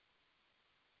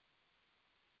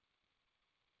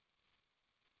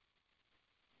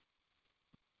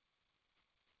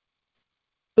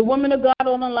 The woman of God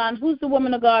on the line. Who's the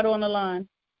woman of God on the line?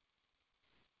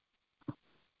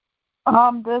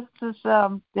 This is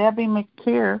Debbie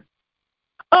McTeer.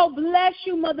 Oh, bless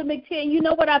you, Mother McTeer. You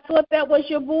know what? I thought that was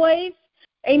your voice.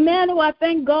 Amen. Oh, I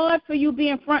thank God for you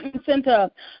being front and center.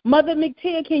 Mother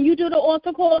McTeer, can you do the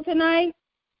altar call tonight?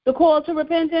 The call to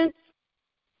repentance?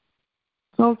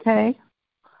 Okay.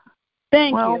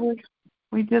 Thank you.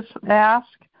 We just ask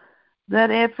that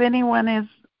if anyone is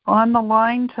on the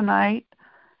line tonight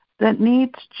that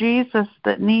needs Jesus,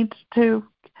 that needs to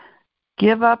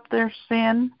give up their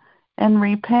sin and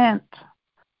repent,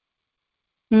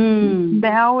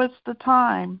 now is the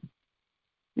time.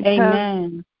 Because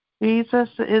Amen. Jesus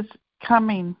is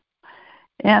coming,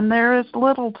 and there is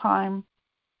little time,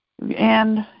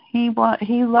 and He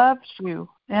loves you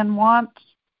and wants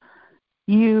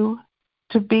you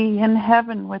to be in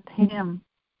heaven with Him.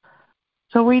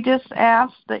 So we just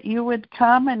ask that you would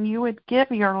come and you would give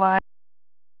your life.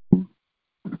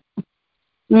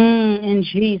 In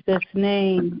Jesus'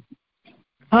 name.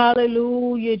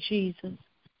 Hallelujah, Jesus.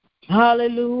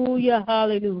 Hallelujah,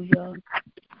 hallelujah.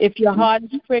 If your heart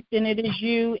is pricked and it is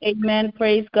you, amen,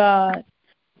 praise God.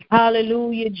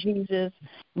 Hallelujah, Jesus.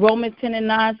 Romans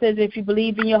 10:9 says, if you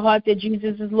believe in your heart that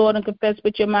Jesus is Lord and confess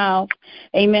with your mouth,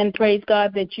 amen, praise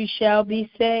God, that you shall be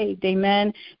saved,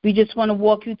 amen. We just want to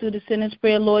walk you through the sinner's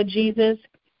prayer, Lord Jesus.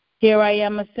 Here I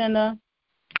am, a sinner,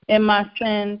 in my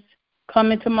sins.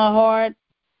 Come into my heart.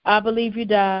 I believe you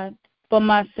died for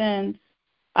my sins.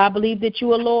 I believe that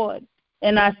you are Lord,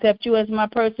 and I accept you as my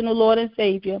personal Lord and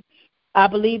Savior. I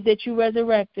believe that you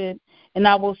resurrected, and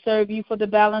I will serve you for the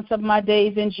balance of my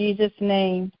days in Jesus'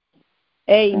 name.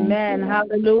 Amen.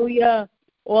 Hallelujah.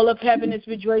 All of heaven is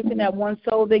rejoicing at one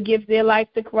soul that gives their life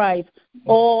to Christ.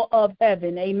 All of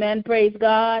heaven. Amen. Praise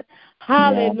God.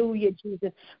 Hallelujah,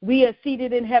 Jesus. We are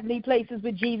seated in heavenly places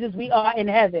with Jesus. We are in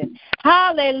heaven.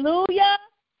 Hallelujah.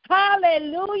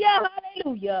 Hallelujah.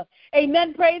 Hallelujah.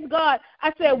 Amen. Praise God.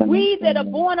 I said, we that are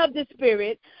born of the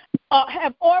Spirit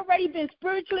have already been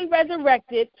spiritually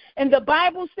resurrected, and the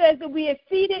Bible says that we are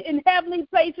seated in heavenly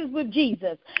places with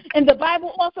Jesus. And the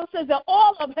Bible also says that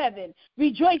all of heaven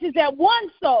rejoices at one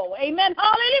soul. Amen.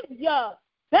 Hallelujah.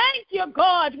 Thank you,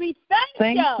 God. We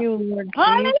thank you. Thank you, Lord.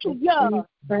 Hallelujah.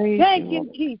 Thank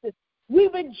you, Jesus. We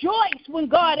rejoice when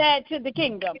God adds to the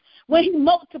kingdom, when He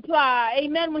multiplies,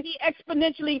 amen, when He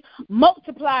exponentially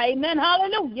multiplies, amen,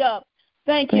 hallelujah.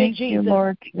 Thank you, Jesus.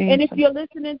 Lord Jesus. And if you're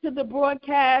listening to the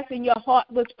broadcast and your heart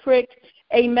was pricked,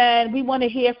 amen, we want to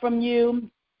hear from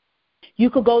you. You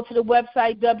could go to the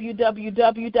website,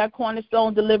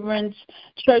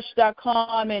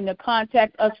 www.cornerstonedeliveраncechurch.com, and the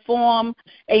contact us form,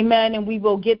 amen, and we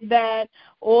will get that.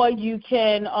 Or you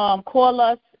can call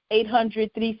us,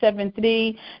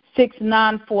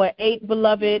 800-373-6948,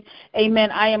 beloved.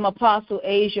 Amen. I am Apostle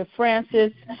Asia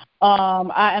Francis.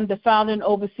 I am the founder and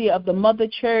overseer of the Mother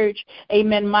Church.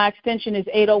 Amen. My extension is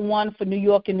 801 for New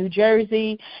York and New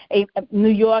Jersey. New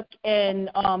York and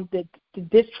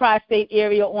this tri-state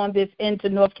area on this end to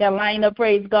North Carolina.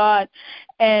 Praise God.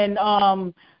 And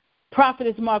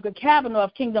Prophetess Margaret Kavanaugh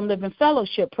of Kingdom Living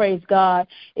Fellowship, praise God.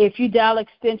 If you dial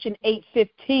extension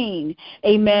 815,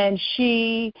 amen,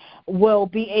 she will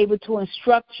be able to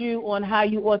instruct you on how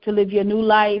you ought to live your new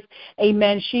life.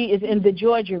 Amen. She is in the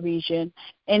Georgia region.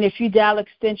 And if you dial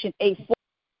extension 840,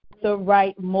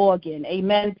 Wright Morgan,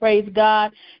 amen, praise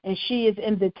God, and she is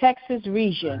in the Texas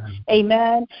region,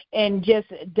 amen, and just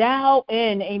dial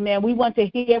in, amen. We want to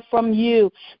hear from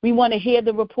you. We want to hear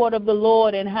the report of the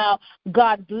Lord and how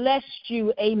God blessed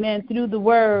you, amen, through the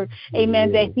word,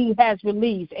 amen, that he has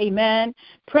released, amen.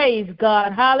 Praise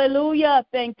God, hallelujah,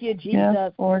 thank you, Jesus.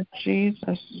 Yes, Lord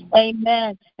Jesus.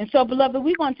 Amen. And so, beloved,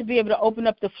 we want to be able to open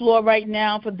up the floor right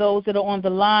now for those that are on the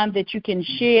line, that you can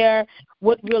share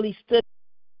what really stood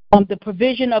the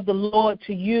provision of the Lord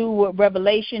to you. What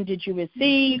revelation did you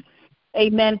receive?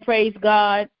 Amen. Praise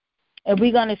God. And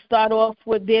we're going to start off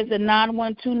with, there's a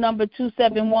 912 number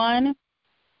 271.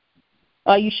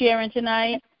 Are you sharing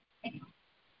tonight?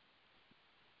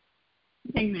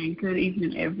 Amen. Good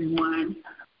evening, everyone.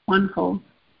 Wonderful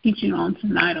teaching on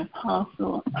tonight,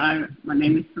 Apostle. My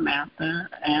name is Samantha,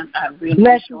 and I really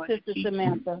enjoyed the teaching.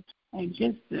 Samantha. And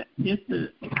just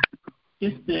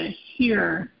to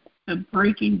hear the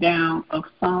breaking down of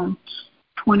Psalm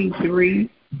 23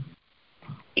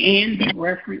 and the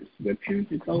reference scripture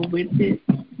to go with it,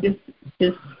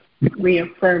 just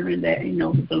reaffirming that,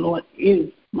 the Lord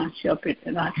is my shepherd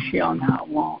and I shall not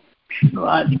want. So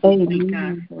I thank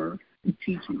God for the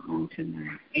teaching on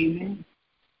tonight. Amen.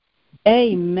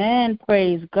 Amen.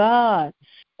 Praise God.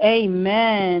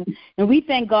 Amen. And we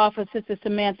thank God for Sister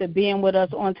Samantha being with us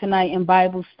on tonight in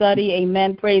Bible study.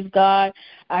 Amen. Praise God.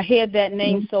 I hear that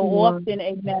name so often.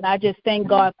 Amen. I just thank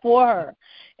God for her.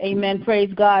 Amen.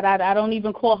 Praise God. I don't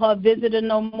even call her visitor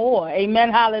no more.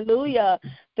 Amen. Hallelujah.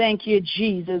 Thank you,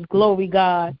 Jesus. Glory,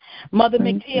 God. Mother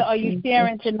McTeer, are you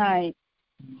sharing tonight?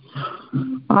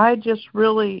 I just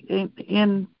really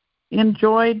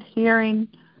enjoyed hearing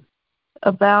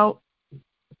about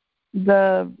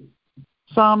the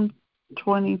Psalm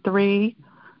 23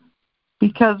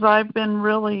 because I've been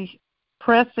really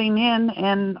pressing in,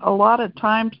 and a lot of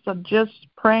times I'm just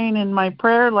praying in my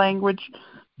prayer language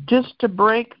just to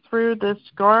break through this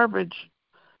garbage.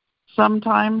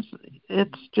 Sometimes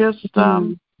it's just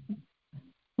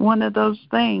one of those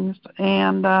things.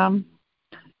 And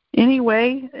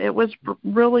anyway, it was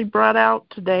really brought out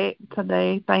today.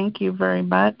 Thank you very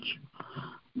much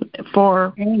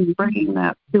for bringing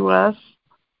that to us.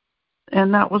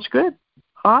 And that was good.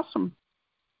 Awesome.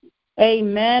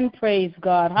 Amen. Praise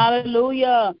God.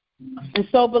 Hallelujah. And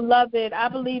so, beloved, I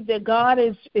believe that God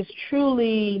is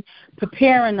truly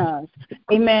preparing us.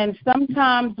 Amen.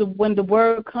 Sometimes when the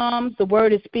word comes, the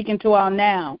word is speaking to our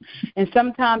now. And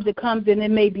sometimes it comes and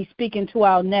it may be speaking to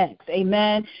our next.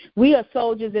 Amen. We are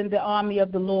soldiers in the army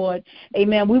of the Lord.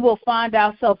 Amen. We will find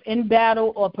ourselves in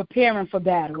battle or preparing for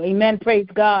battle. Amen. Praise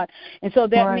God. And so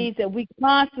that means that we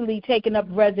constantly taking up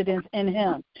residence in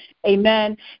him.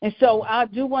 Amen. And so I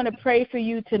do want to pray for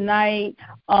you tonight,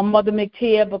 Mother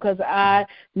McTeer, because I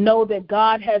know that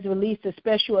God has released a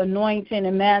special anointing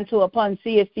and mantle upon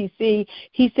CSDC.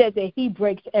 He said that he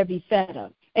breaks every fetter.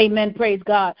 Amen. Praise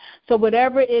God. So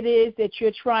whatever it is that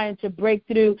you're trying to break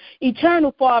through,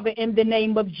 eternal Father, in the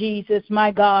name of Jesus,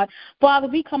 my God, Father,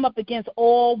 we come up against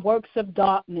all works of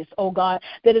darkness, oh God,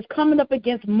 that is coming up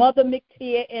against Mother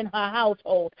McTeer and her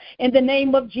household. In the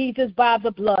name of Jesus, by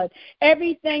the blood,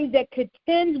 everything that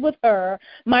contends with her,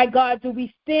 my God, do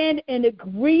we stand in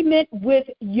agreement with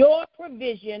your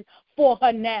provision for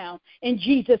her now, in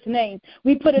Jesus' name.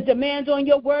 We put a demand on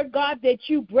your word, God, that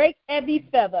you break every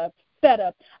feather.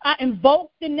 I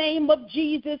invoke the name of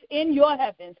Jesus in your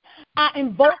heavens. I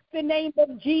invoke the name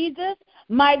of Jesus,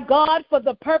 my God, for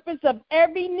the purpose of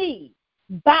every knee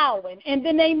bowing in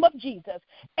the name of Jesus.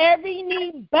 Every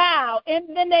knee bow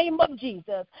in the name of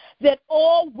Jesus, that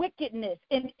all wickedness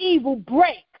and evil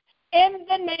break in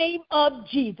the name of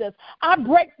Jesus. I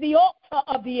break the altar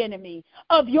of the enemy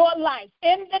of your life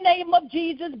in the name of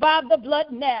Jesus by the blood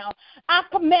now. I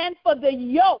command for the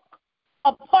yoke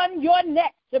upon your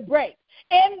neck to break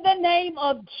in the name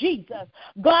of Jesus.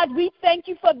 God, we thank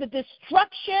you for the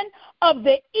destruction of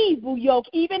the evil yoke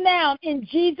even now in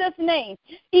Jesus' name.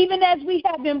 Even as we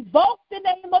have invoked the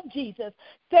name of Jesus,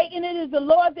 Satan, it is the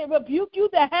Lord that rebuke you,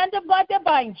 the hand of God that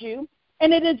binds you,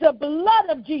 and it is the blood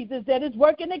of Jesus that is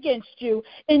working against you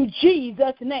in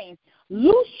Jesus' name.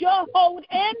 Loose your hold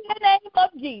in the name of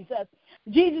Jesus.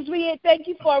 Jesus, we thank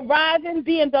you for rising,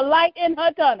 being the light in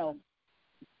her tunnel.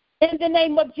 In the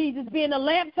name of Jesus, being a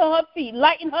lamp to her feet,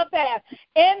 lighting her path.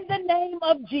 In the name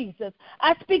of Jesus,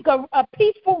 I speak a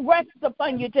peaceful rest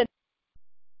upon you today.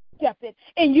 shepherd,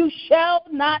 and you shall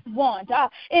not want.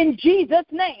 In Jesus'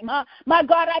 name. My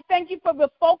God, I thank you for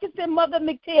refocusing Mother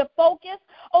McTeer focus.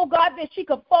 Oh, God, that she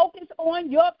could focus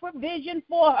on your provision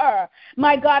for her.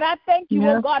 My God, I thank you,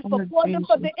 oh, God, for causing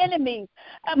for the enemies,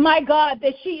 my God,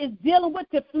 that she is dealing with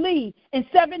to flee in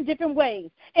 7 different ways.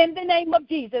 In the name of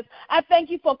Jesus, I thank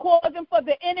you for causing for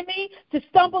the enemy to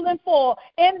stumble and fall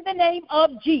in the name of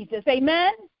Jesus.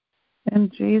 Amen?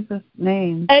 In Jesus'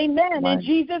 name. Amen. Right. In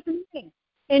Jesus' name.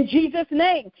 In Jesus'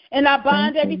 name. And I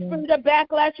bind every spirit of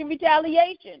backlash and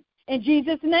retaliation. In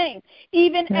Jesus' name.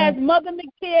 Even as Mother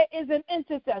McTeer is an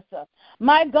intercessor,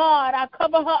 my God, I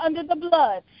cover her under the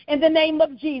blood in the name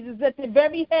of Jesus, that the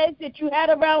very heads that you had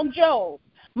around Job,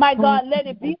 my God, let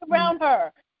it be around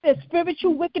her. The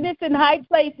spiritual wickedness in high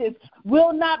places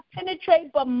will not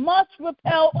penetrate but must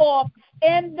repel off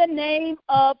in the name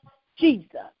of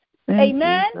Jesus.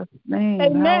 Amen?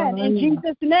 Amen. In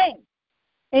Jesus' name.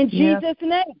 In Jesus'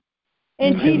 name.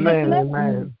 In Jesus'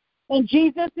 name. In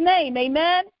Jesus' name.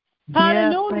 Amen.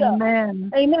 Hallelujah.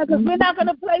 Amen. Amen. Because we're not going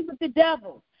to play with the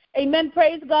devil. Amen.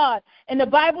 Praise God. And the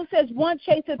Bible says 1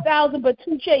 chase 1,000, but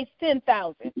 2 chase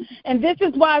 10,000. And this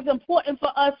is why it's important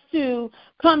for us to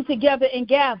come together and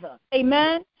gather.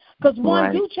 Amen. Because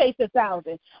 1 do chase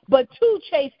 1,000, but 2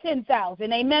 chase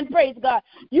 10,000. Amen. Praise God.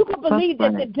 You can believe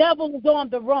that the devil is on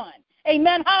the run.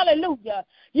 Amen. Hallelujah.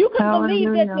 You can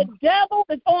believe that the devil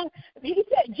is on.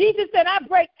 Jesus said, I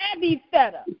break every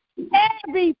fetter.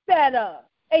 Every fetter.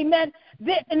 Amen.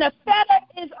 And the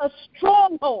fetter is a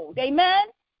stronghold. Amen.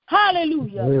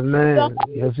 Hallelujah. Amen. The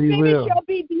Holy Spirit shall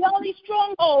be the only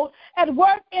stronghold at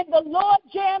work in the Lord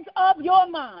jams of your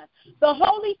mind. The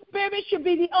Holy Spirit should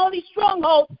be the only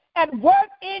stronghold at work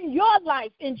in your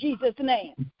life in Jesus'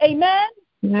 name. Amen.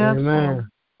 Yes. Amen.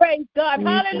 Praise God.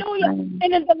 Hallelujah. And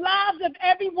in the lives of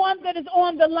everyone that is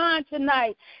on the line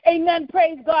tonight. Amen.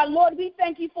 Praise God. Lord, we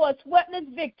thank you for a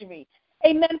sweatless victory.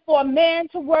 Amen. For a man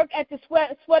to work at the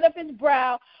sweat of his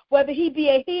brow, whether he be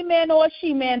a he-man or a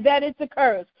she-man, that is the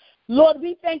curse. Lord,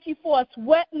 we thank you for a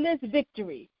sweatless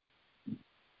victory.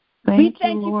 We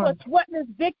thank you for sweatless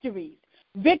victories.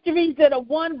 Victories that are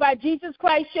won by Jesus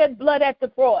Christ shed blood at the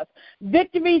cross.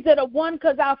 Victories that are won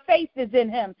because our faith is in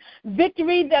him.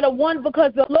 Victories that are won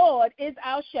because the Lord is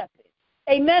our shepherd.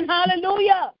 Amen.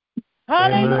 Hallelujah.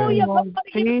 Hallelujah.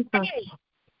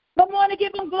 Come on and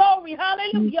give him glory.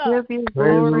 Hallelujah. Praise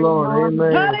the Lord.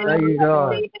 Amen. Hallelujah. Thank you,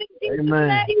 God.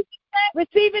 Amen.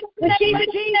 Receive it in the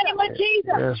name of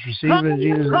Jesus. Yes, receive it in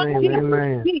Jesus' name.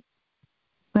 Amen.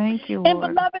 Thank you, and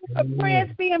Lord. beloved, for prayers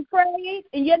being prayed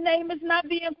and your name is not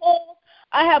being called,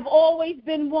 I have always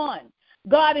been one.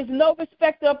 God is no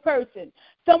respecter of person.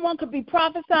 Someone could be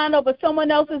prophesying over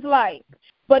someone else's life.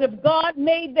 But if God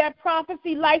made that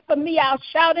prophecy life for me, I'll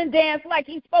shout and dance like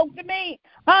he spoke to me.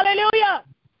 Hallelujah.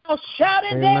 I'll shout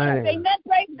and dance. Amen.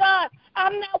 Praise God.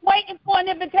 I'm not waiting for an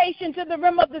invitation to the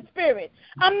realm of the Spirit.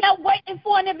 I'm not waiting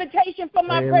for an invitation for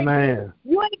my breakthrough.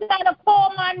 You ain't got to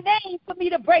call my name for me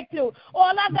to break through.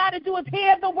 All I got to do is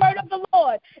hear the word of the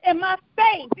Lord, and my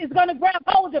faith is going to grab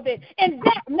hold of it, and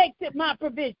that makes it my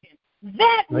provision.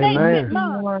 That makes it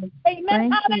mine.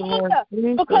 Amen. Hallelujah.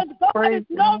 Because God is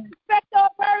no respecter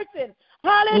of person.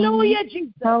 Hallelujah,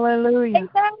 Jesus. Hallelujah.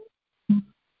 Amen.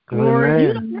 Glory.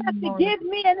 You don't have to give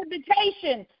me an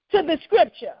invitation to the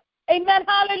scripture. Amen.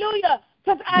 Hallelujah.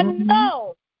 Because I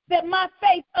know that my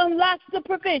faith unlocks the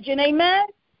provision. Amen.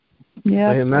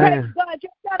 Yes. Praise God. You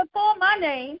got to call my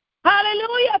name.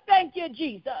 Hallelujah. Thank you,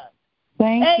 Jesus.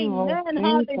 Thank you, Lord.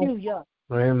 Hallelujah.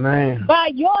 Amen.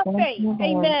 By your faith,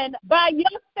 amen. By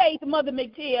your faith, Mother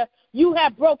McTeer, you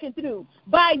have broken through.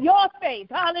 By your faith.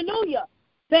 Hallelujah.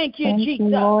 Thank you, Jesus. You,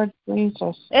 Lord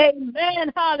Jesus.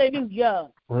 Amen. Hallelujah.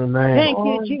 Amen. Thank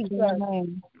you, Jesus.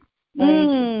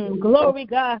 Glory,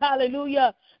 God.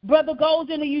 Hallelujah. Brother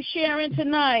Golden, are you sharing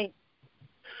tonight?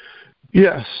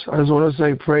 Yes. I just want to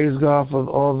say praise God for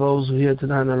all those who are here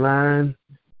tonight on the line.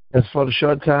 As for the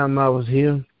short time I was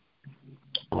here,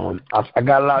 I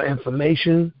got a lot of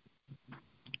information.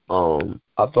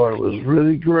 I thought it was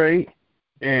really great.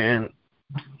 And,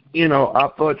 you know, I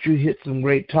thought you hit some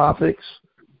great topics.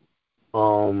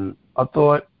 I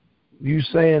thought you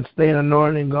saying staying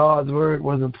anointed in God's word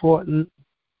was important.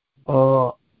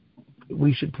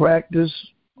 We should practice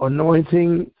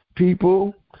anointing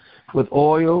people with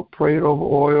oil, prayed over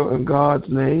oil in God's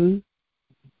name.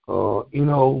 You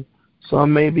know,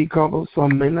 some may be comfortable,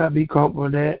 some may not be comfortable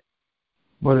with that.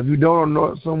 But if you don't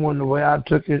anoint someone the way I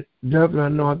took it, definitely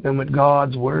anoint them with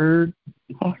God's word.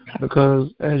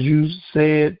 Because as you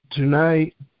said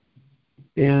tonight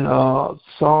in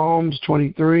Psalms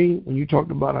 23, when you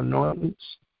talked about anointings,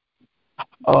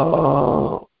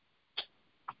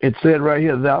 It said right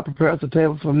here, thou preparest a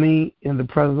table for me in the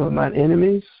presence of mine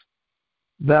enemies.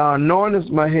 Thou anointest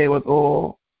my head with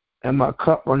oil, and my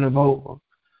cup runneth over.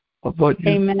 I thought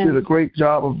you did a great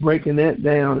job of breaking that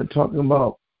down and talking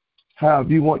about how if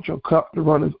you want your cup to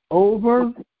run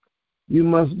over, you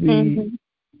must be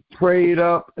prayed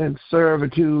up and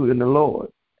servitude in the Lord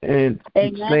and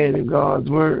stand in God's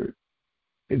word.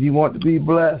 If you want to be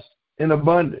blessed in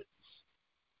abundance,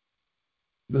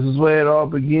 this is where it all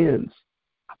begins.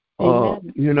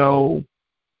 You know,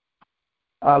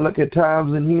 I look at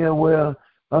times in here where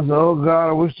I say, oh, God,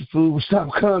 I wish the food would stop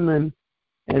coming.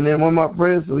 And then one of my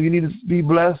friends said, well, you need to be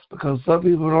blessed because some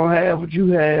people don't have what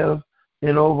you have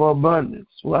in overabundance.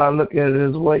 Well, I look at it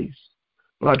as waste.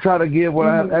 But I try to give what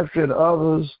I have extra to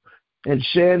others and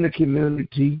share in the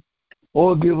community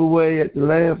or give away at the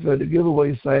landfill, the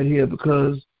giveaway site here,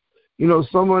 because, you know,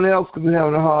 someone else could be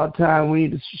having a hard time. We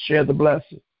need to share the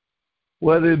blessing,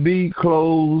 whether it be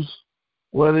clothes,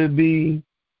 whether it be,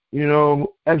 you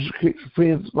know, extra kicks,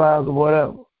 friends, supplies, or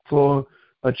whatever. For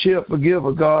a cheerful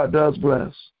giver, God does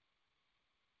bless.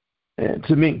 And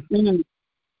to me,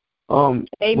 was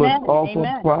also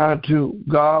prior to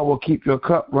God will keep your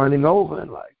cup running over in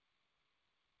life.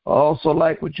 I also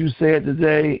like what you said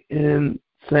today in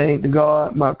saying to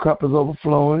God, my cup is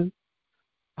overflowing.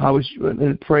 I was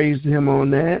and praise Him on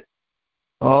that.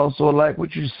 I also like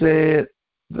what you said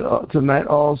tonight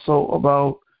also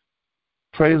about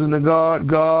praising the God.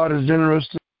 God is generous.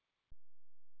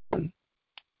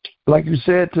 Like you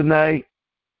said tonight,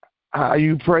 how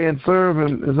you pray and serve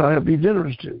Him is how He'll be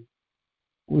generous to.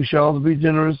 We shall also be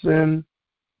generous in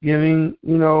giving,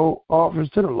 you know, offers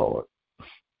to the Lord.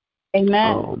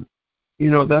 Amen.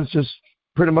 You know, that's just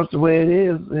pretty much the way it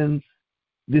is in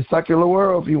the secular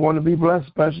world. If you want to be blessed,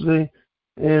 especially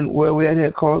in where we at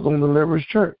here, Cornerstone Deliverance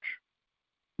Church.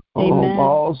 I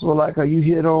also like how you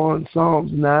hit on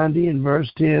Psalms 90 and verse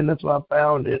 10. That's why I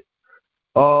found it.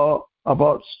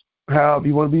 About how if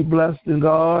you want to be blessed in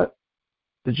God,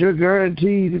 that you're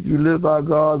guaranteed if you live by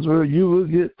God's word, you will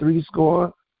get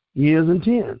 70 years and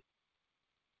 10.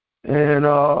 And,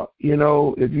 you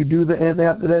know, if you do the end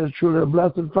after that, it's truly a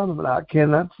blessing from it. I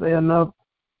cannot say enough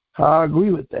how I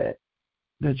agree with that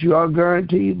you are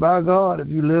guaranteed by God if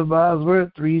you live by His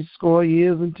word 70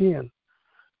 years and 10.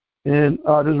 And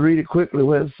I'll just read it quickly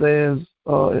where it says,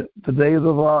 the days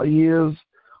of our years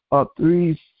are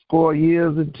 70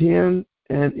 years and 10,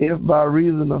 and if by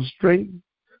reason of strength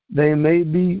they may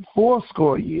be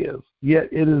 80 years, yet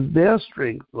it is their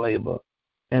strength, labor,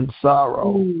 and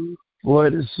sorrow. For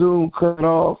it is soon cut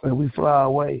off and we fly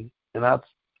away. And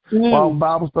while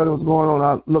Bible study was going on,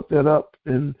 I looked that up,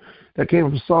 and that came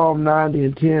from Psalm 90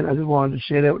 and 10. I just wanted to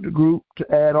share that with the group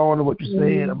to add on to what you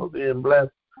said about being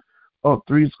blessed of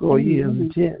 70 years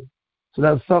and 10. So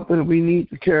that's something that we need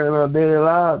to carry in our daily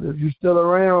lives. If you're still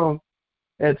around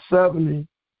at 70,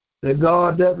 that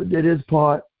God definitely did His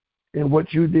part in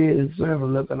what you did in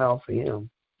serving, looking out for Him.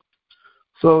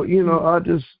 So, you know, I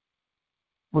just,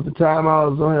 with the time I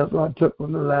was on here, so I took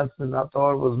from the lesson, I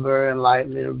thought it was very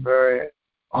enlightening and very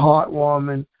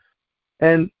heartwarming,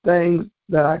 and things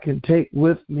that I can take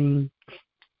with me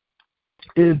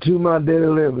into my daily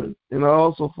living. And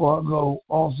also, before I go,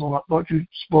 I thought you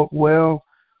spoke well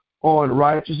on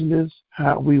righteousness,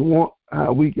 how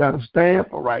we got to stand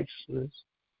for righteousness.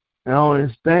 And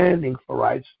only standing for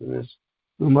righteousness,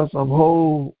 we must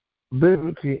uphold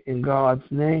biblically in God's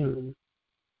name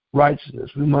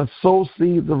righteousness. We must sow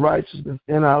seeds of righteousness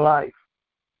in our life.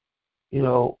 You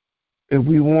know, if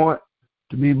we want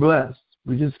to be blessed,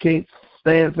 we just can't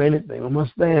stand for anything. We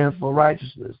must stand for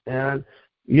righteousness. And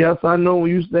yes, I know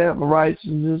when you stand for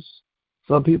righteousness,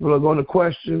 some people are going to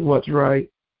question what's right.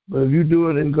 But if you do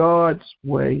it in God's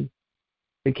way,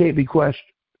 it can't be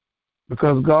questioned,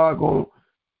 because God going to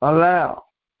allow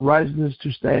righteousness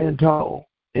to stand tall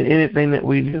in anything that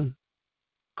we do,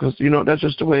 because, you know, that's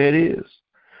just the way it is.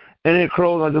 And in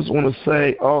close, I just want to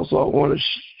say also, I want to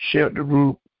share with the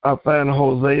group, I found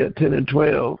Hosea 10 and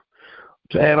 12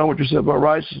 to add on what you said about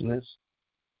righteousness.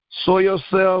 Sow to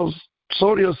yourselves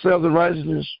in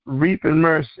righteousness, reap in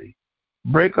mercy.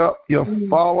 Break up your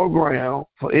fallow ground,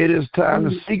 for it is time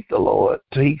to seek the Lord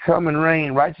till He come and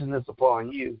rain righteousness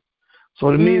upon you.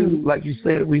 So to me, like you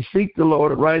said, we seek the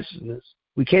Lord of righteousness.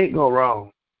 We can't go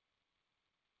wrong.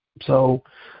 So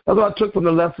that's what I took from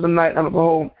the lesson tonight. I don't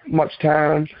hold much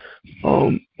time.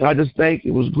 I just think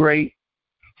it was great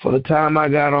for the time I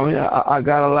got on here. I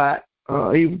got a lot.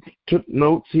 I even took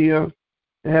notes here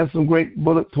and had some great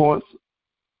bullet points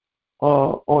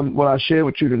on what I shared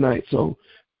with you tonight. So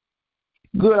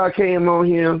good I came on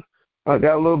here. I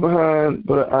got a little behind,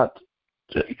 but I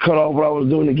cut off what I was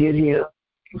doing to get here.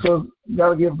 because you got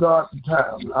to give God some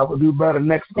time. I will do better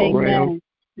next go round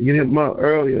and get him up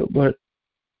earlier. But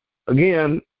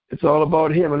again, it's all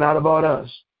about him and not about us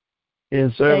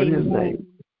and serving his name.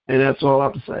 And that's all I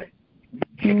have to say.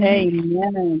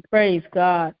 Amen. Praise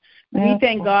God. We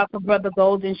thank God for Brother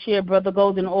Golden share. Brother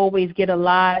Golden always get a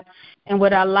lot. And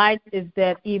what I liked is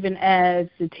that even as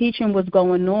the teaching was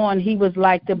going on, he was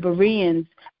like the Bereans.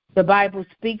 The Bible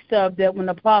speaks of that when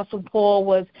Apostle Paul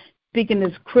was speaking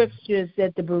the scriptures,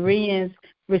 that the Bereans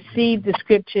received the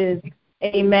scriptures,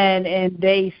 amen, and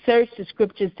they searched the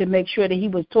scriptures to make sure that he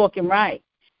was talking right,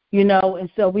 you know. And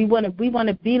so we want to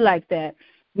be like that.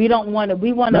 We want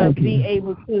to be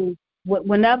able to,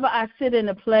 whenever I sit in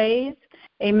a place,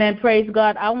 amen, praise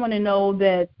God, I want to know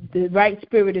that the right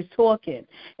spirit is talking,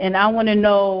 and I want to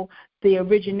know the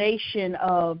origination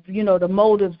of, you know, the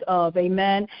motives of,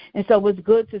 amen. And so it's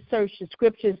good to search the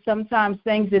scriptures. Sometimes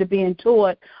things that are being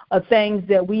taught are things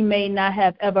that we may not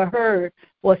have ever heard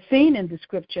or seen in the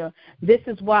scripture. This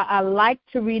is why I like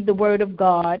to read the word of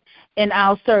God in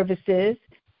our services.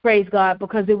 Praise God,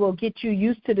 because it will get you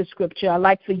used to the scripture. I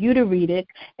like for you to read it,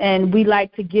 and we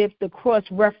like to give the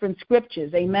cross-reference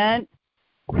scriptures, amen?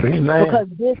 Amen. Because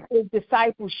this is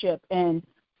discipleship, and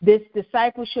this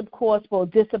discipleship course will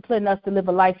discipline us to live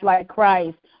a life like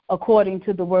Christ according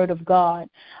to the word of God.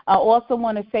 I also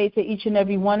want to say to each and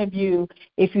every one of you,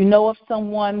 if you know of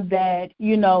someone that,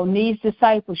 you know, needs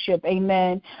discipleship,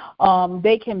 amen,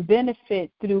 they can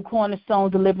benefit through Cornerstone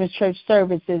Deliverance Church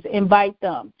services. Invite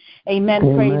them.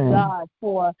 Amen. Praise God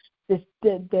for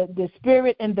the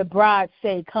Spirit and the bride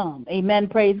say come. Amen.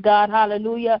 Praise God.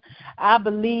 Hallelujah. I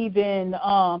believe in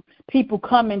people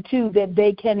coming too, that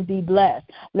they can be blessed.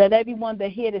 Let everyone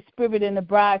that hear the Spirit and the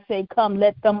bride say come,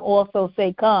 let them also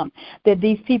say come. That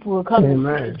these people will come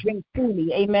and drink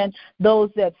truly. Amen.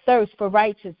 Those that thirst for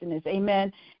righteousness.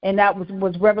 Amen. And that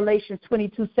was Revelation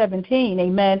 22:17.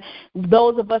 Amen.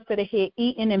 Those of us that are here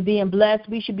eating and being blessed,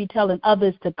 we should be telling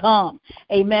others to come.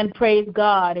 Amen. Praise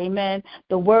God. Amen.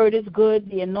 The word is good.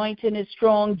 The anointing is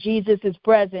strong. Jesus is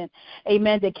present.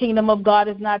 Amen. The kingdom of God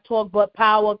is not talk, but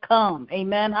power come.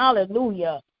 Amen.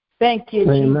 Hallelujah. Thank you,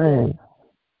 Jesus.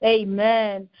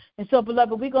 Amen. And so,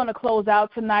 beloved, we're going to close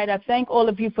out tonight. I thank all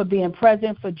of you for being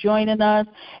present, for joining us.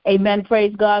 Amen.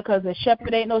 Praise God, because a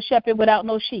shepherd ain't no shepherd without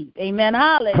no sheep. Amen.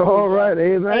 Hallelujah. All right.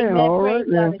 Amen. Amen. All praise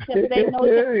right. God. A shepherd ain't no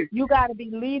shepherd. You got to be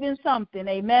leading something.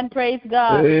 Amen. Praise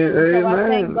God. Amen. So I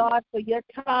thank God for your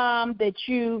time that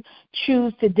you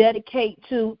choose to dedicate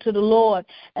to the Lord.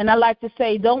 And I like to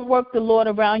say, don't work the Lord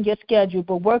around your schedule,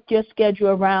 but work your schedule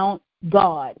around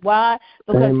God. Why?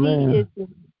 Because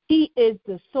He is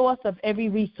the source of every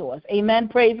resource. Amen.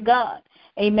 Praise God.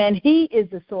 Amen. He is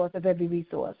the source of every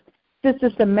resource. Sister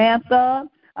Samantha,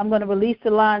 I'm going to release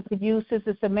the line to you.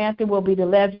 Sister Samantha will be the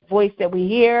last voice that we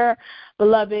hear.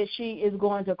 Beloved, she is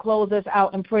going to close us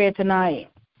out in prayer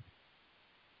tonight.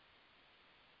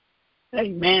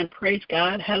 Amen. Praise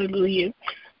God. Hallelujah.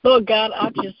 Lord God, I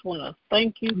just want to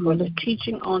thank you for the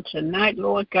teaching on tonight,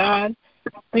 Lord God.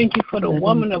 Thank you for the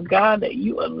woman of God that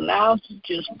you allowed to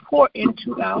just pour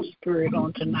into our spirit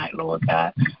on tonight, Lord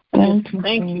God. Thank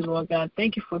you, Lord God.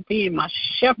 Thank you for being my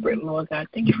shepherd, Lord God.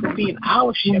 Thank you for being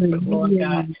our shepherd, Lord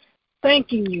God.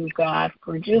 Thanking you, God,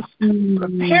 for just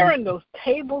preparing those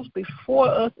tables before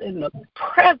us in the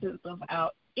presence of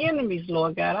our enemies,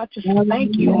 Lord God. I just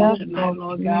thank you on tonight,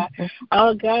 Lord God.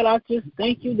 Oh, God, I just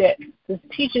thank you that this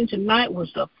teaching tonight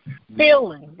was a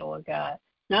feeling, Lord God.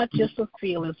 Not just a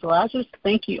feeling. So I just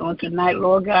thank you on tonight,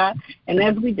 Lord God. And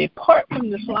as we depart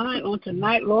from this line on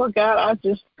tonight, Lord God, I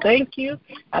just thank you.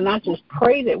 And I just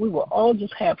pray that we will all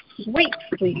just have sweet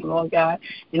sleep, Lord God.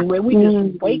 And where we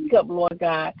just wake up, Lord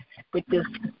God, with this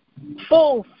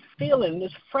full feeling,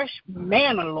 this fresh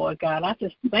manna, Lord God. I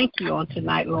just thank you on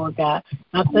tonight, Lord God.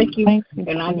 I thank you,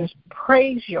 and I just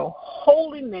praise your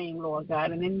holy name, Lord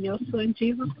God. And in your Son,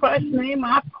 Jesus Christ's name,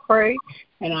 I pray,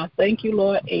 and I thank you,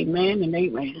 Lord. Amen and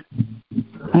amen.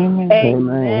 Amen.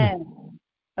 Amen.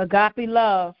 Agape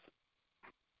love.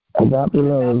 Agape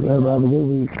love. Everybody have a good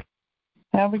week.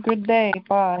 Have a good day.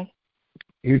 Bye.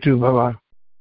 You too. Bye-bye.